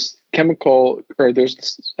there's this chemical, or there's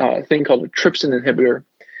this thing called a trypsin inhibitor,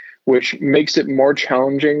 which makes it more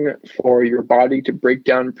challenging for your body to break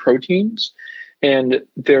down proteins. And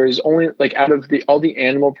there's only out of all the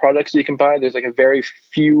animal products you can buy, there's a very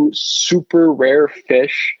few super rare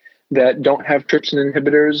fish that don't have trypsin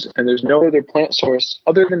inhibitors, and there's no other plant source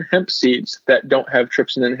other than hemp seeds that don't have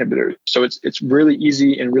trypsin inhibitors. So it's really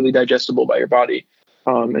easy and really digestible by your body,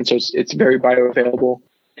 and so it's very bioavailable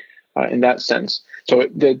in that sense. So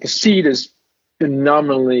the seed is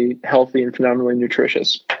phenomenally healthy and phenomenally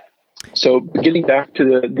nutritious. So getting back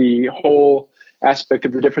to the whole aspect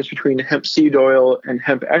of the difference between hemp seed oil and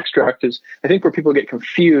hemp extract is, I think where people get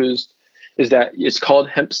confused is that it's called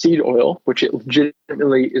hemp seed oil, which it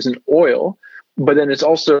legitimately is an oil, but then it's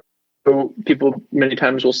also, people many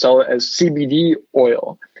times will sell it as CBD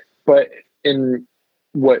oil. But in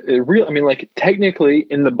what it really, technically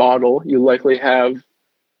in the bottle, you likely have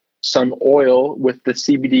some oil with the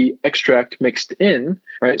CBD extract mixed in,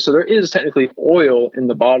 right? So there is technically oil in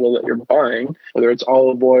the bottle that you're buying, whether it's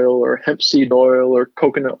olive oil or hemp seed oil or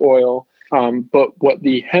coconut oil. But what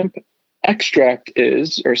the hemp extract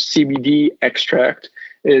is, or CBD extract,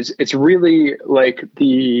 is it's really like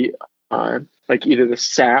the like either the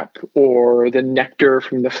sap or the nectar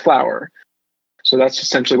from the flower. So that's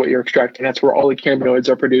essentially what you're extracting. That's where all the cannabinoids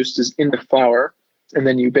are produced, is in the flower. And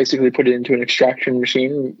then you basically put it into an extraction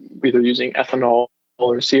machine, either using ethanol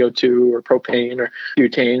or CO2 or propane or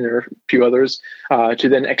butane or a few others, to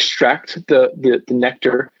then extract the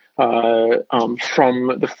nectar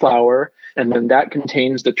from the flower. And then that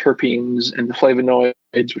contains the terpenes and the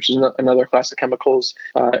flavonoids, which is another class of chemicals,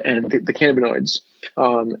 and the cannabinoids.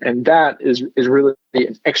 And that is really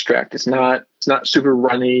an extract. It's not super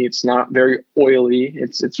runny. It's not very oily.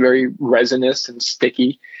 It's very resinous and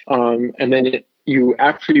sticky. And then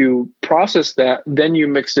after you process that, then you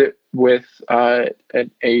mix it with an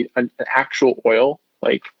actual oil,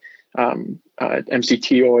 like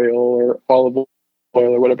MCT oil or olive oil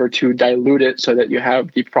or whatever, to dilute it so that you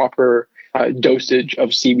have the proper dosage of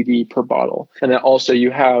CBD per bottle. And then also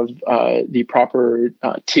you have the proper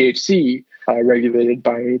THC regulated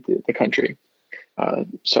by the country.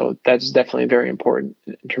 So that's definitely very important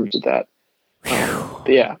in terms of that.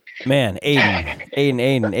 But yeah. Man,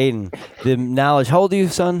 Aiden. The knowledge. How old are you,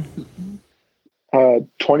 son?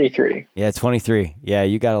 23. Yeah, 23. Yeah,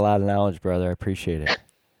 you got a lot of knowledge, brother. I appreciate it.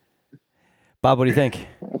 Bob, what do you think?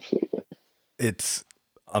 Absolutely. It's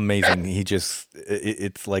amazing.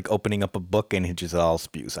 It's like opening up a book and it just all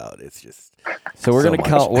spews out. It's just so we're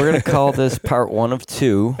gonna call this part 1 of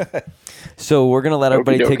 2. So we're gonna let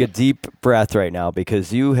everybody take a deep breath right now,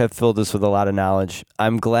 because you have filled us with a lot of knowledge.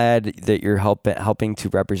 I'm glad that you're helping to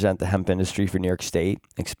represent the hemp industry for New York State,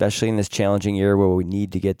 especially in this challenging year where we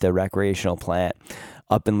need to get the recreational plant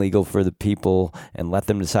up and legal for the people and let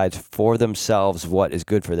them decide for themselves what is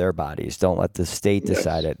good for their bodies. Don't let the state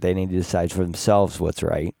decide it. They need to decide for themselves what's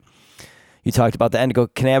right. You talked about the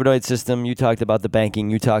endocannabinoid system. You talked about the banking.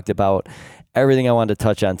 You talked about everything I wanted to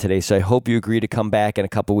touch on today. So I hope you agree to come back in a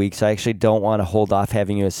couple weeks. I actually don't want to hold off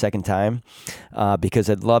having you a second time because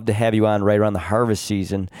I'd love to have you on right around the harvest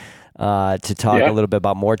season to talk a little bit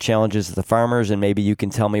about more challenges of the farmers, and maybe you can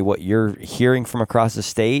tell me what you're hearing from across the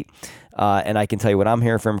state, and I can tell you what I'm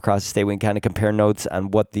hearing from across the state. We can kind of compare notes on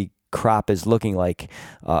what the crop is looking like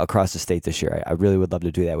across the state this year. I really would love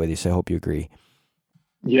to do that with you, so I hope you agree.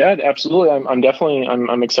 Yeah, absolutely. I'm definitely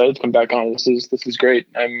excited to come back on. This is great.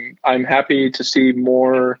 I'm happy to see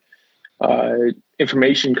more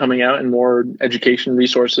information coming out and more education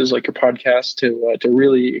resources like your podcast to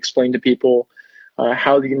really explain to people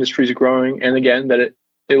how the industry is growing, and again that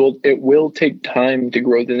it will take time to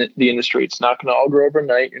grow the industry. It's not going to all grow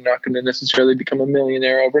overnight. You're not going to necessarily become a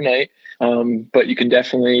millionaire overnight, but you can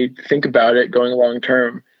definitely think about it going long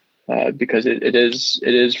term. Because it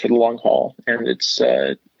is for the long haul, and it's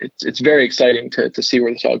very exciting to see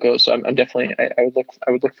where this all goes. So I'm definitely I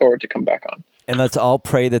would look forward to come back on. And let's all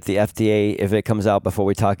pray that the FDA, if it comes out before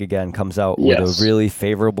we talk again, comes out with a really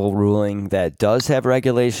favorable ruling that does have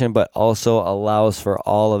regulation, but also allows for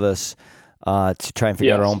all of us to try and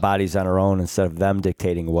figure out our own bodies on our own instead of them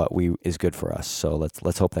dictating what is good for us. So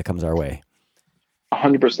let's hope that comes our way.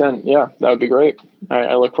 100%. Yeah, that would be great.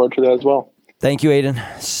 I look forward to that as well. Thank you, Aiden.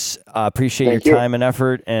 Appreciate your time and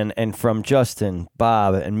effort. And from Justin,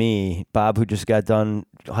 Bob, and me, Bob, who just got done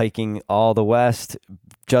hiking all the west,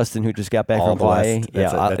 Justin, who just got back from Hawaii.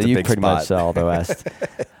 That's you pretty much saw all the west.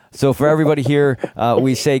 So for everybody here,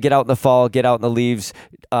 we say get out in the fall, get out in the leaves.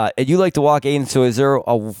 And you like to walk, Aiden, so is there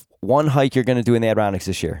one hike you're going to do in the Adirondacks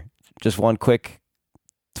this year? Just one quick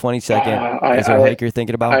 20-second. Is there a hike you're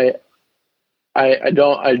thinking about? I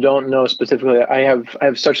don't know specifically. I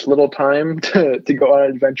have such little time to go on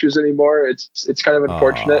adventures anymore. It's kind of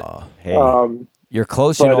unfortunate. Hey, you're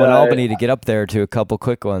close, in Albany to get up there to a couple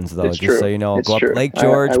quick ones though. Just so you know, go up Lake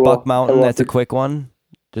George, Buck Mountain. That's a quick one.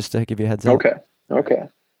 Just to give you a heads up. Okay.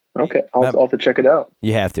 I'll have to check it out.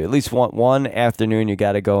 You have to. At least one afternoon, you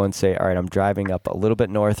got to go and say, all right, I'm driving up a little bit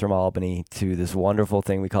north from Albany to this wonderful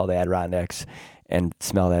thing we call the Adirondacks, and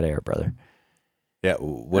smell that air, brother. Yeah,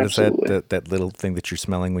 what Absolutely. Is that little thing that you're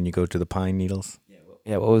smelling when you go to the pine needles?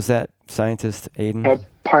 Yeah, what was that, scientist Aiden?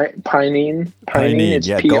 Pinene. Pinene,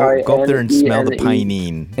 yeah, go up there and smell the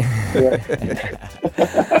pinene.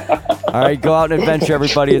 All right, go out and adventure,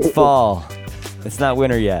 everybody. It's fall. It's not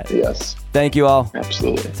winter yet. Yes. Thank you all.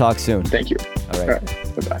 Absolutely. Talk soon. Thank you. All right.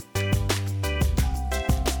 Bye-bye.